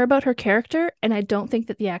didn't care about her character, and I don't think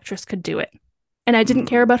that the actress could do it. And I didn't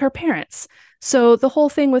care mm. about her parents. So the whole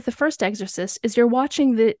thing with the first Exorcist is you're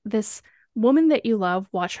watching this woman that you love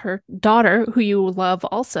watch her daughter, who you love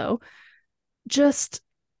also, just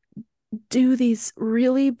do these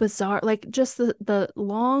really bizarre, like just the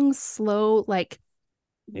long, slow, like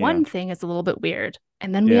Yeah, one thing is a little bit weird.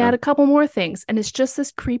 And then we yeah, add a couple more things, and it's just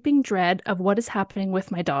this creeping dread of what is happening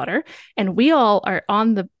with my daughter. And we all are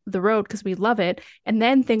on the road because we love it. And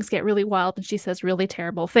then things get really wild, and she says really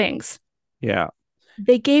terrible things. yeah.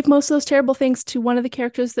 They gave most of those terrible things to one of the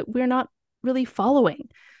characters that we're not really following.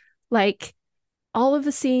 Like all of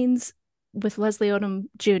the scenes with Leslie Odom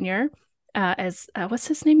Jr. As what's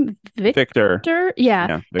his name? Victor. Victor? Yeah.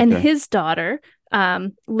 Yeah, And Victor. his daughter,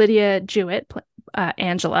 Lydia Jewett,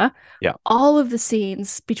 Angela. Yeah. All of the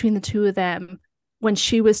scenes between the two of them when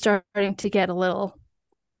she was starting to get a little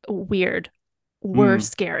weird were Mm.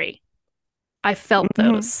 scary. I felt Hmm.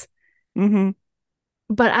 those. Hmm.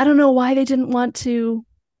 But I don't know why they didn't want to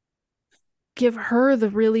give her the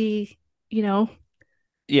really, you know,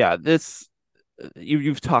 Yeah, this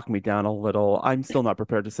you've talked me down a little. I'm still not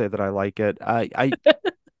prepared to say that I like it.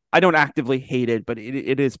 I don't actively hate it, but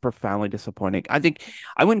it is profoundly disappointing. I think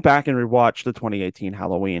I went back and rewatched the 2018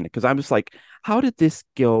 Halloween because I'm just like, how did this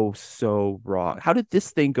go so wrong? How did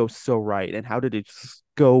this thing go so right? And how did it just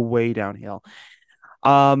go way downhill?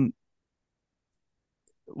 Um,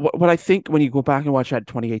 what I think when you go back and watch that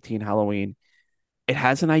 2018 Halloween, it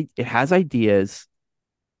has ideas.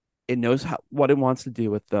 It knows what it wants to do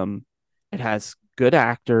with them. It has good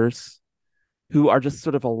actors who are just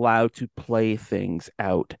sort of allowed to play things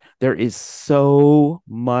out. There is so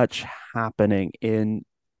much happening in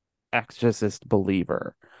Exorcist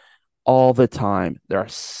Believer all the time. There are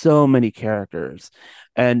so many characters.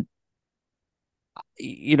 And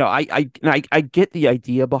I get the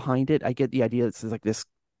idea behind it. I get the idea this is like this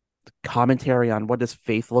commentary on what does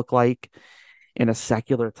faith look like in a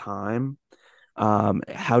secular time.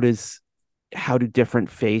 How does how do different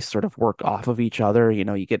faiths sort of work off of each other? You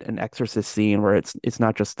know, you get an exorcist scene where it's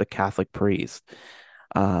not just the Catholic priest,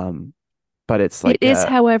 um, but it's it like is,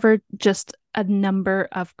 however, just a number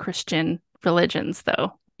of Christian religions,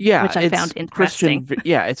 though, yeah, which I found interesting.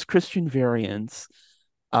 it's Christian variants,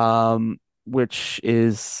 which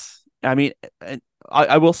is I mean,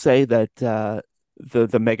 I will say that the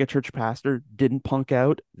megachurch pastor didn't punk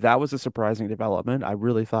out. That was a surprising development. I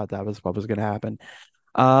really thought that was what was going to happen.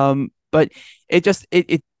 But it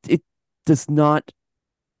does not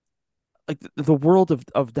like the world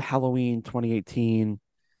of the Halloween 2018.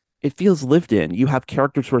 It feels lived in. You have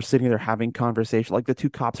characters who are sitting there having conversation, like the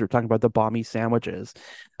two cops who are talking about the bomby sandwiches.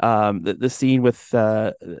 The scene with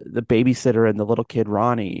the babysitter and the little kid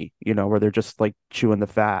Ronnie, you know, where they're just like chewing the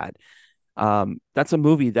fat. That's a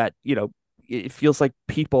movie that, you know, it feels like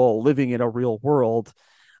people living in a real world,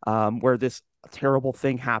 where this terrible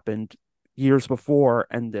thing happened years before,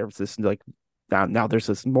 and there's this like now there's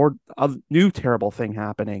this more new terrible thing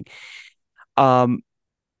happening. Um,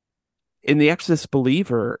 in the Exorcist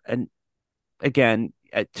Believer, and again,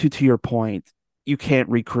 to your point, you can't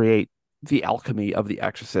recreate the alchemy of the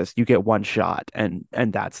Exorcist. You get one shot, and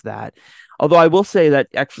that's that. Although I will say that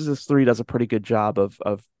Exorcist 3 does a pretty good job of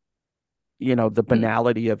you know the Mm.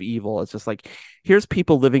 banality of evil. It's just like here's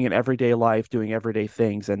people living in everyday life doing everyday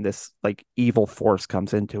things, and this like evil force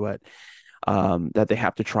comes into it, that they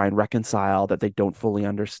have to try and reconcile, that they don't fully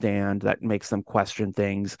understand, that makes them question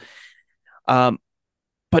things. Um,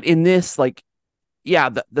 but in this, like, yeah,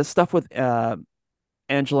 the stuff with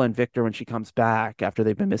Angela and Victor, when she comes back after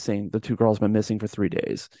they've been missing, the two girls have been missing for 3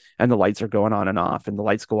 days, and the lights are going on and off, and the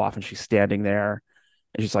lights go off, and she's standing there,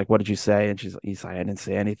 and she's like, "What did you say?" And he's like, "I didn't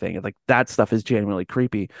say anything." And like that stuff is genuinely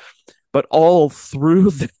creepy. But all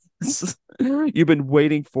through this, you've been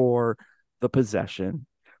waiting for the possession,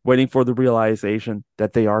 waiting for the realization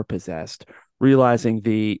that they are possessed, realizing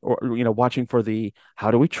or watching for the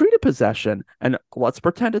how do we treat a possession, and let's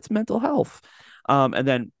pretend it's mental health, and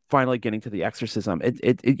then finally getting to the exorcism.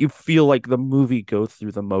 You feel like the movie go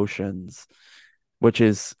through the motions, which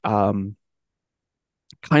is kind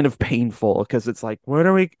of painful because it's like, when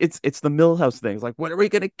are we? It's the Millhouse things. Like, when are we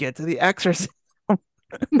gonna get to the exorcism?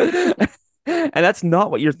 And that's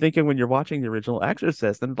not what you're thinking when you're watching the original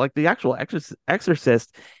Exorcist. And like the actual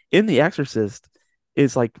Exorcist in the Exorcist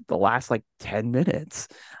is like the last like 10 minutes.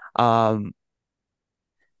 Um,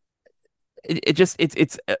 it just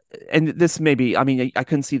it's and this maybe, I mean, I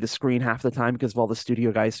couldn't see the screen half the time because of all the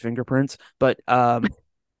studio guys' fingerprints, but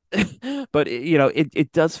but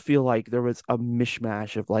it does feel like there was a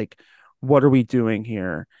mishmash of like, what are we doing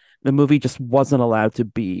here? The movie just wasn't allowed to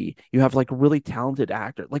be. You have like really talented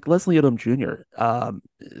actor like Leslie Odom Jr.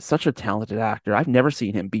 Such a talented actor. I've never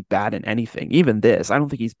seen him be bad in anything. Even this, I don't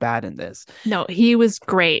think he's bad in this. No, he was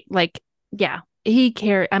great. Like, yeah,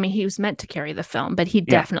 I mean, he was meant to carry the film, but he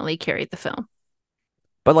Yeah, definitely carried the film.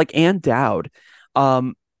 but like Anne Dowd,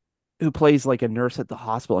 um, who plays like a nurse at the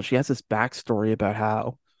hospital, and she has this backstory about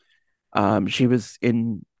how she was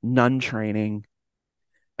in nun training,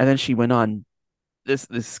 and then she went on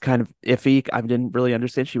this kind of iffy. I didn't really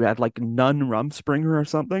understand. She had like nun Rumspringer or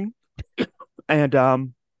something, and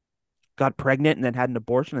got pregnant and then had an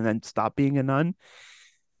abortion and then stopped being a nun.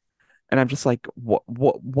 And I'm just like,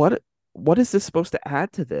 what is this supposed to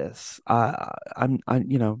add to this? I'm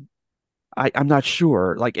not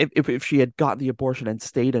sure. Like if she had got the abortion and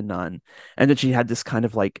stayed a nun, and then she had this kind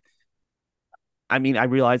of like, I mean, I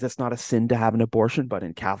realize it's not a sin to have an abortion, but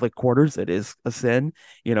in Catholic quarters, it is a sin.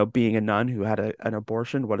 Being a nun who had an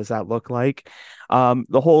abortion, what does that look like?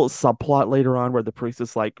 The whole subplot later on where the priest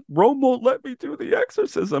is like, Rome won't let me do the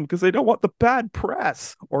exorcism because they don't want the bad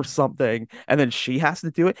press or something, and then she has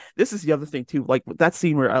to do it. This is the other thing too, like that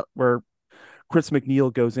scene where Chris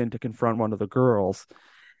McNeil goes in to confront one of the girls.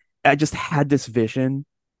 I just had this vision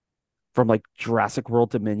from like Jurassic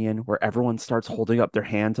World Dominion, where everyone starts holding up their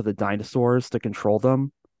hand to the dinosaurs to control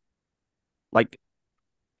them. Like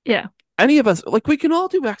Yeah. any of us, like we can all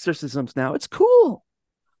do exorcisms now. It's cool.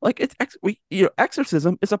 Like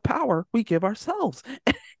exorcism is a power we give ourselves.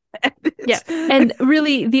 And Yeah. And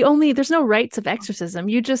really there's no rites of exorcism.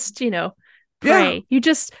 You just, yeah, pray. You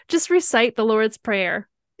just recite the Lord's Prayer.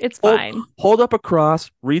 It's hold fine. hold up a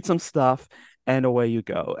cross, read some stuff, and away you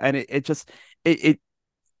go. And it just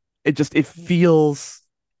it feels,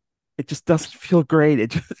 it just doesn't feel great.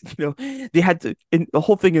 It just, they had to, and the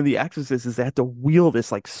whole thing in The Exorcist is they had to wheel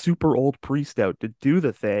this like super old priest out to do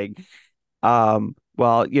the thing. Well,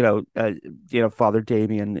 Father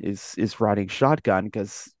Damien is riding shotgun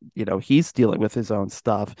because, he's dealing with his own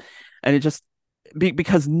stuff. And it just,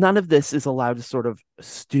 because none of this is allowed to sort of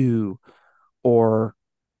stew or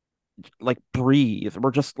like breathe.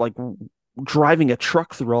 We're just like driving a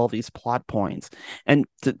truck through all these plot points, and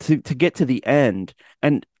to get to the end.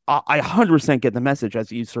 And I 100% get the message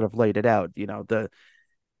as you sort of laid it out. The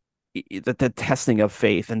testing of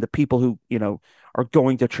faith, and the people who are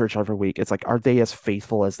going to church every week. It's like, are they as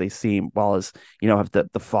faithful as they seem? While as have the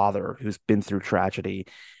father who's been through tragedy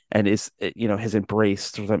and is has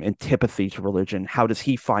embraced sort of antipathy to religion. How does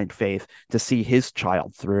he find faith to see his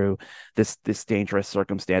child through this dangerous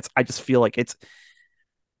circumstance? I just feel like it's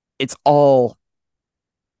all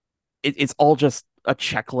it's all just a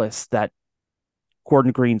checklist that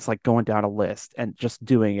Gordon Green's like going down a list and just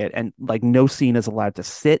doing it, and like no scene is allowed to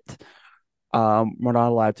sit. We're not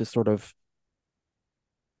allowed to sort of,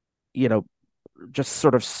 you know, just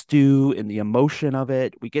sort of stew in the emotion of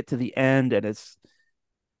it. We get to the end, and it's,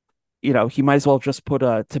 he might as well just put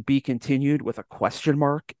a to be continued with a question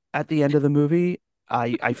mark at the end of the movie.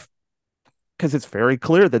 Because it's very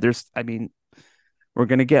clear that there's, I mean, we're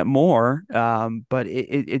gonna get more. But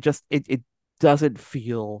it doesn't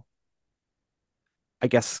feel, I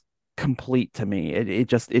guess, complete to me.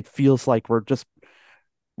 It feels like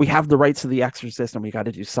we have the rights to The Exorcist and we got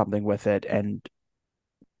to do something with it, and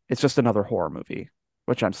it's just another horror movie,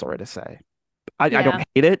 which I'm sorry to say. I don't Yeah.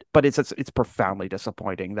 hate it, but it's profoundly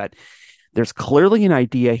disappointing that there's clearly an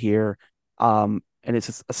idea here, and it's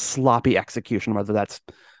just a sloppy execution, whether that's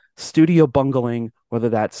studio bungling, whether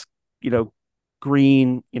that's you know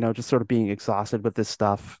Green, just sort of being exhausted with this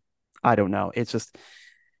stuff. I don't know. It's just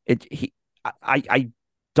it he I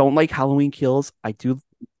don't like Halloween Kills. I do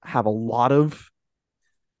have a lot of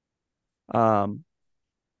um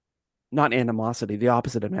not animosity, the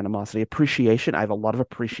opposite of animosity, appreciation. I have a lot of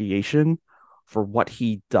appreciation for what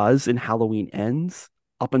he does in Halloween Ends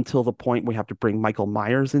up until the point we have to bring Michael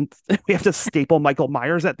Myers in. We have to staple Michael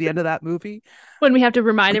Myers at the end of that movie. When we have to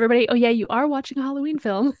remind everybody, oh yeah, you are watching a Halloween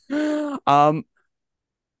film. Um,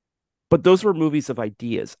 but those were movies of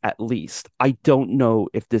ideas, at least. I don't know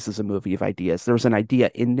if this is a movie of ideas. There's an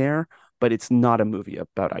idea in there, but it's not a movie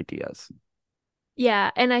about ideas.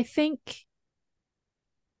 Yeah, and I think,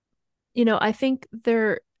 I think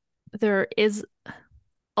there is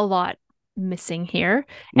a lot missing here.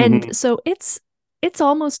 And Hmm. so it's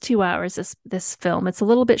almost 2 hours, this film. It's a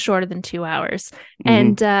little bit shorter than 2 hours. Hmm.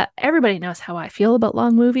 And everybody knows how I feel about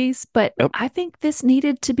long movies, but Yep. I think this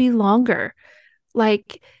needed to be longer.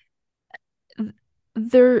 Like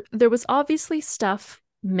there was obviously stuff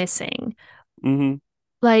missing. Hmm.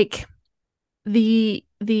 Like the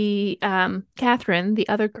Catherine, the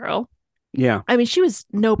other girl, Yeah. I mean, she was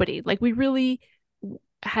nobody. Like we really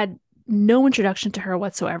had no introduction to her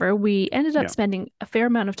whatsoever. We ended up Yeah. spending a fair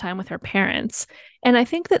amount of time with her parents. And I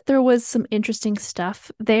think that there was some interesting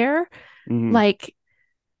stuff there. Hmm. Like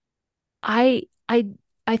I I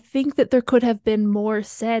I think that there could have been more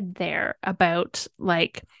said there about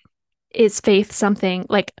like is Faith something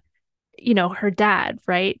like her dad,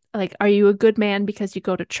 right? Like are you a good man because you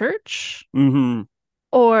go to church? Hmm.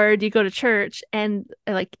 Or do you go to church and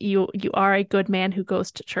like you are a good man who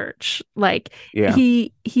goes to church? Like Yeah.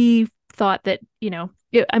 he thought that,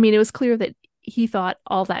 I mean, it was clear that he thought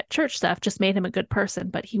all that church stuff just made him a good person,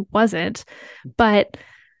 but he wasn't. But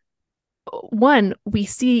one, we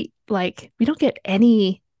see like we don't get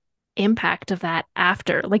any impact of that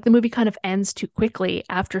after. Like the movie kind of ends too quickly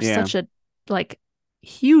after Yeah. such a like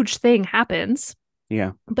huge thing happens.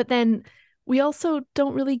 Yeah. But then we also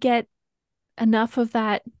don't really get enough of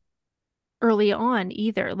that early on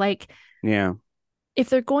either. Like, Yeah. if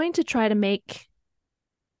they're going to try to make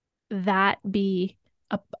that be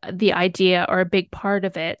the idea or a big part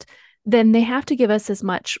of it, then they have to give us as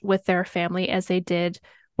much with their family as they did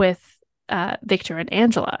with Victor and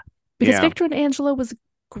Angela. Because Yeah. Victor and Angela was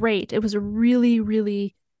great. It was really,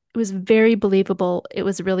 really, it was very believable. It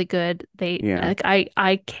was really good. They Yeah. like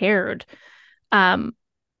I cared. Um,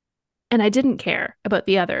 and I didn't care about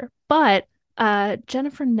the other. But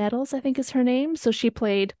Jennifer Nettles, I think is her name. So she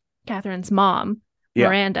played Catherine's mom, Yeah.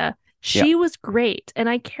 Miranda. Yeah. She was great, and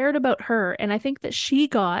I cared about her, and I think that she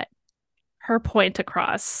got her point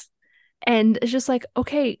across. And it's just like,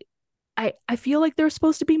 okay, I feel like there's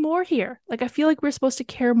supposed to be more here. Like I feel like we're supposed to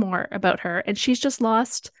care more about her, and she's just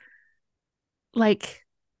lost like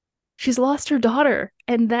she's lost her daughter,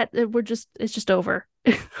 and that it's just over.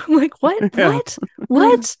 Like what? Yeah. What?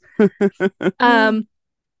 What? Um,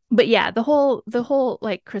 but yeah, the whole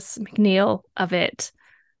like Chris McNeil of it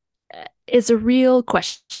is a real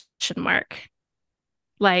question mark.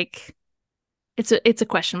 Like it's a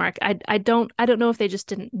question mark. I don't know if they just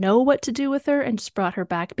didn't know what to do with her and just brought her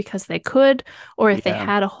back because they could, or if they Yeah.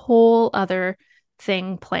 had a whole other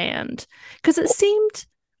thing planned. Because it seemed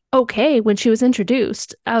okay when she was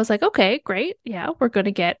introduced. I was like, okay, great, yeah, we're gonna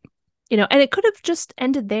get, and it could have just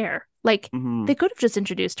ended there. Like Hmm. they could have just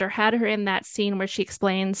introduced her, had her in that scene where she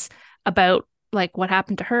explains about like what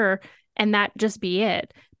happened to her, and that just be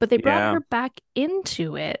it. But they brought Yeah. her back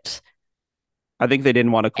into it. I think they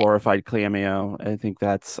didn't want a glorified cameo. I think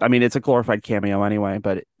I mean, it's a glorified cameo anyway,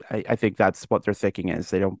 but I think that's what their thinking is.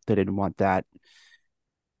 They didn't want that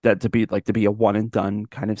to be a one and done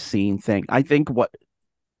kind of scene thing. I think what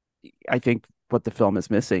the film is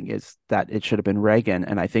missing is that it should have been Reagan.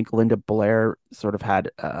 And I think Linda Blair sort of had,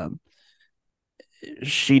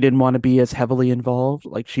 she didn't want to be as heavily involved.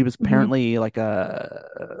 Like she was Mhm. apparently like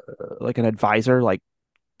an advisor, like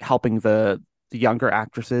helping the younger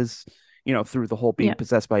actresses, through the whole being Yeah.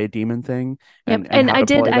 possessed by a demon thing Yep. and And how I to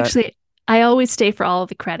did play that. actually, I always stay for all of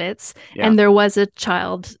the credits. Yeah. And there was a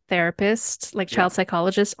child therapist, like Yeah. child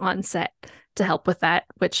psychologist on set to help with that,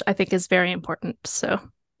 which I think is very important. So,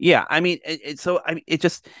 Yeah. I mean, I mean, it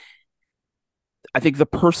just, I think the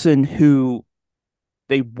person who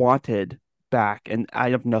they wanted back, and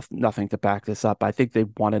I have nothing to back this up. I think they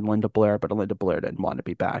wanted Linda Blair, but Linda Blair didn't want to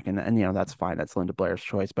be back, and that's fine. That's Linda Blair's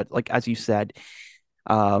choice. But like as you said,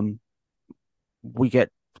 um, we get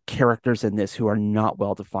characters in this who are not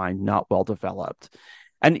well defined, not well developed,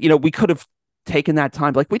 and we could have taken that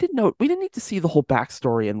time. Like we didn't need to see the whole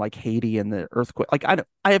backstory in like Haiti and the earthquake. Like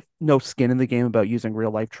I have no skin in the game about using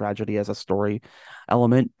real life tragedy as a story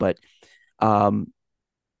element, but um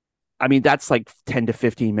I mean, that's like 10 to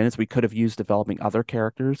 15 minutes we could have used developing other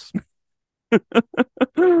characters.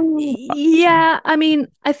 Yeah, I mean,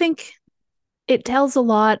 I think it tells a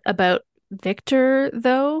lot about Victor,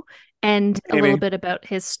 though, and a little Maybe. bit about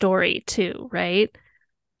his story too, right?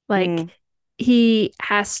 Like Mm, he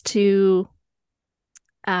has to,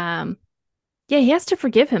 um, yeah, he has to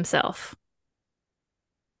forgive himself.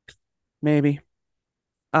 maybe.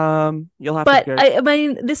 You'll have to But go. I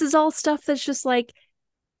mean, this is all stuff that's just like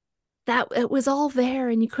that. It was all there,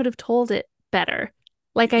 and you could have told it better.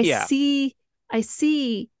 Like Yeah, I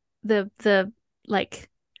see the like,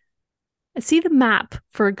 I see the map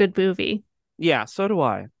for a good movie. yeah. So do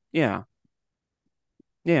I. Yeah,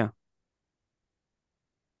 yeah,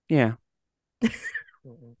 yeah.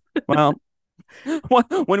 Well,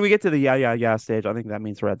 when we get to the yeah, yeah, yeah stage, I think that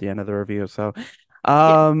means we're at the end of the review. So,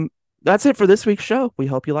 Yeah. um, that's it for this week's show. We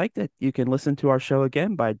hope you liked it. You can listen to our show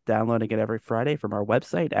again by downloading it every Friday from our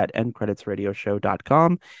website at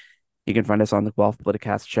endcreditsradioshow.com. You can find us on the Guelph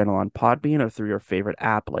Politicast channel on Podbean or through your favorite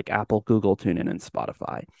app like Apple, Google, TuneIn, and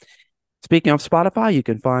Spotify. Speaking of Spotify, you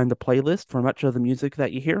can find the playlist for much of the music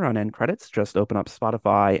that you hear on End Credits. Just open up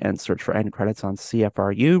Spotify and search for End Credits on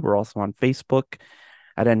CFRU. We're also on Facebook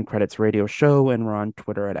at End Credits Radio Show, and we're on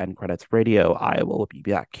Twitter at End Credits Radio. I will be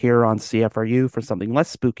back here on CFRU for something less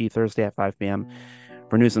spooky Thursday at 5 p.m.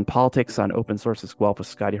 for news and politics on Open Sources Guelph with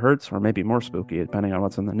Scotty Hertz, or maybe more spooky, depending on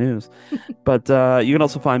what's in the news. But you can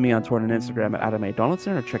also find me on Twitter and Instagram at Adam A.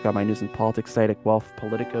 Donaldson, or check out my news and politics site at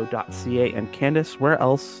guelphpolitico.ca. And Candace, where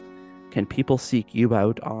else can people seek you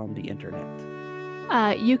out on the internet?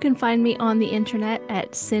 You can find me on the internet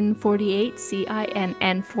at Sin48,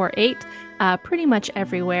 CINN48, pretty much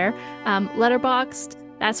everywhere. Letterboxd,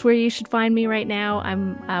 that's where you should find me right now.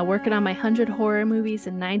 I'm working on my 100 horror movies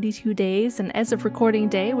in 92 days, and as of recording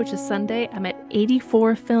day, which is Sunday, I'm at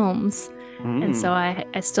 84 films. And so Mm.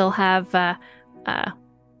 I still have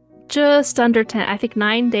just under 10, I think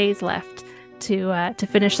 9 days left to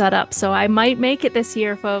finish that up. So I might make it this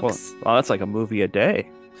year, Well, folks. well, that's like a movie a day.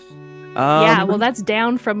 Yeah, Um, well, that's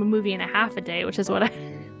down from a movie and a half a day, which is what I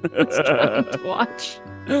was trying to watch.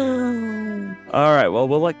 All right, well,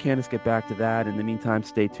 we'll let Candace get back to that. In the meantime,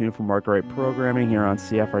 stay tuned for more great programming here on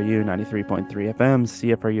CFRU 93.3 FM,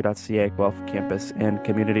 CFRU.ca, Guelph Campus and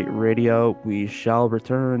Community Radio. We shall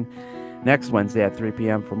return next Wednesday at 3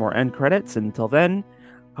 p.m. for more end credits. And until then,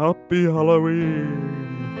 happy Halloween.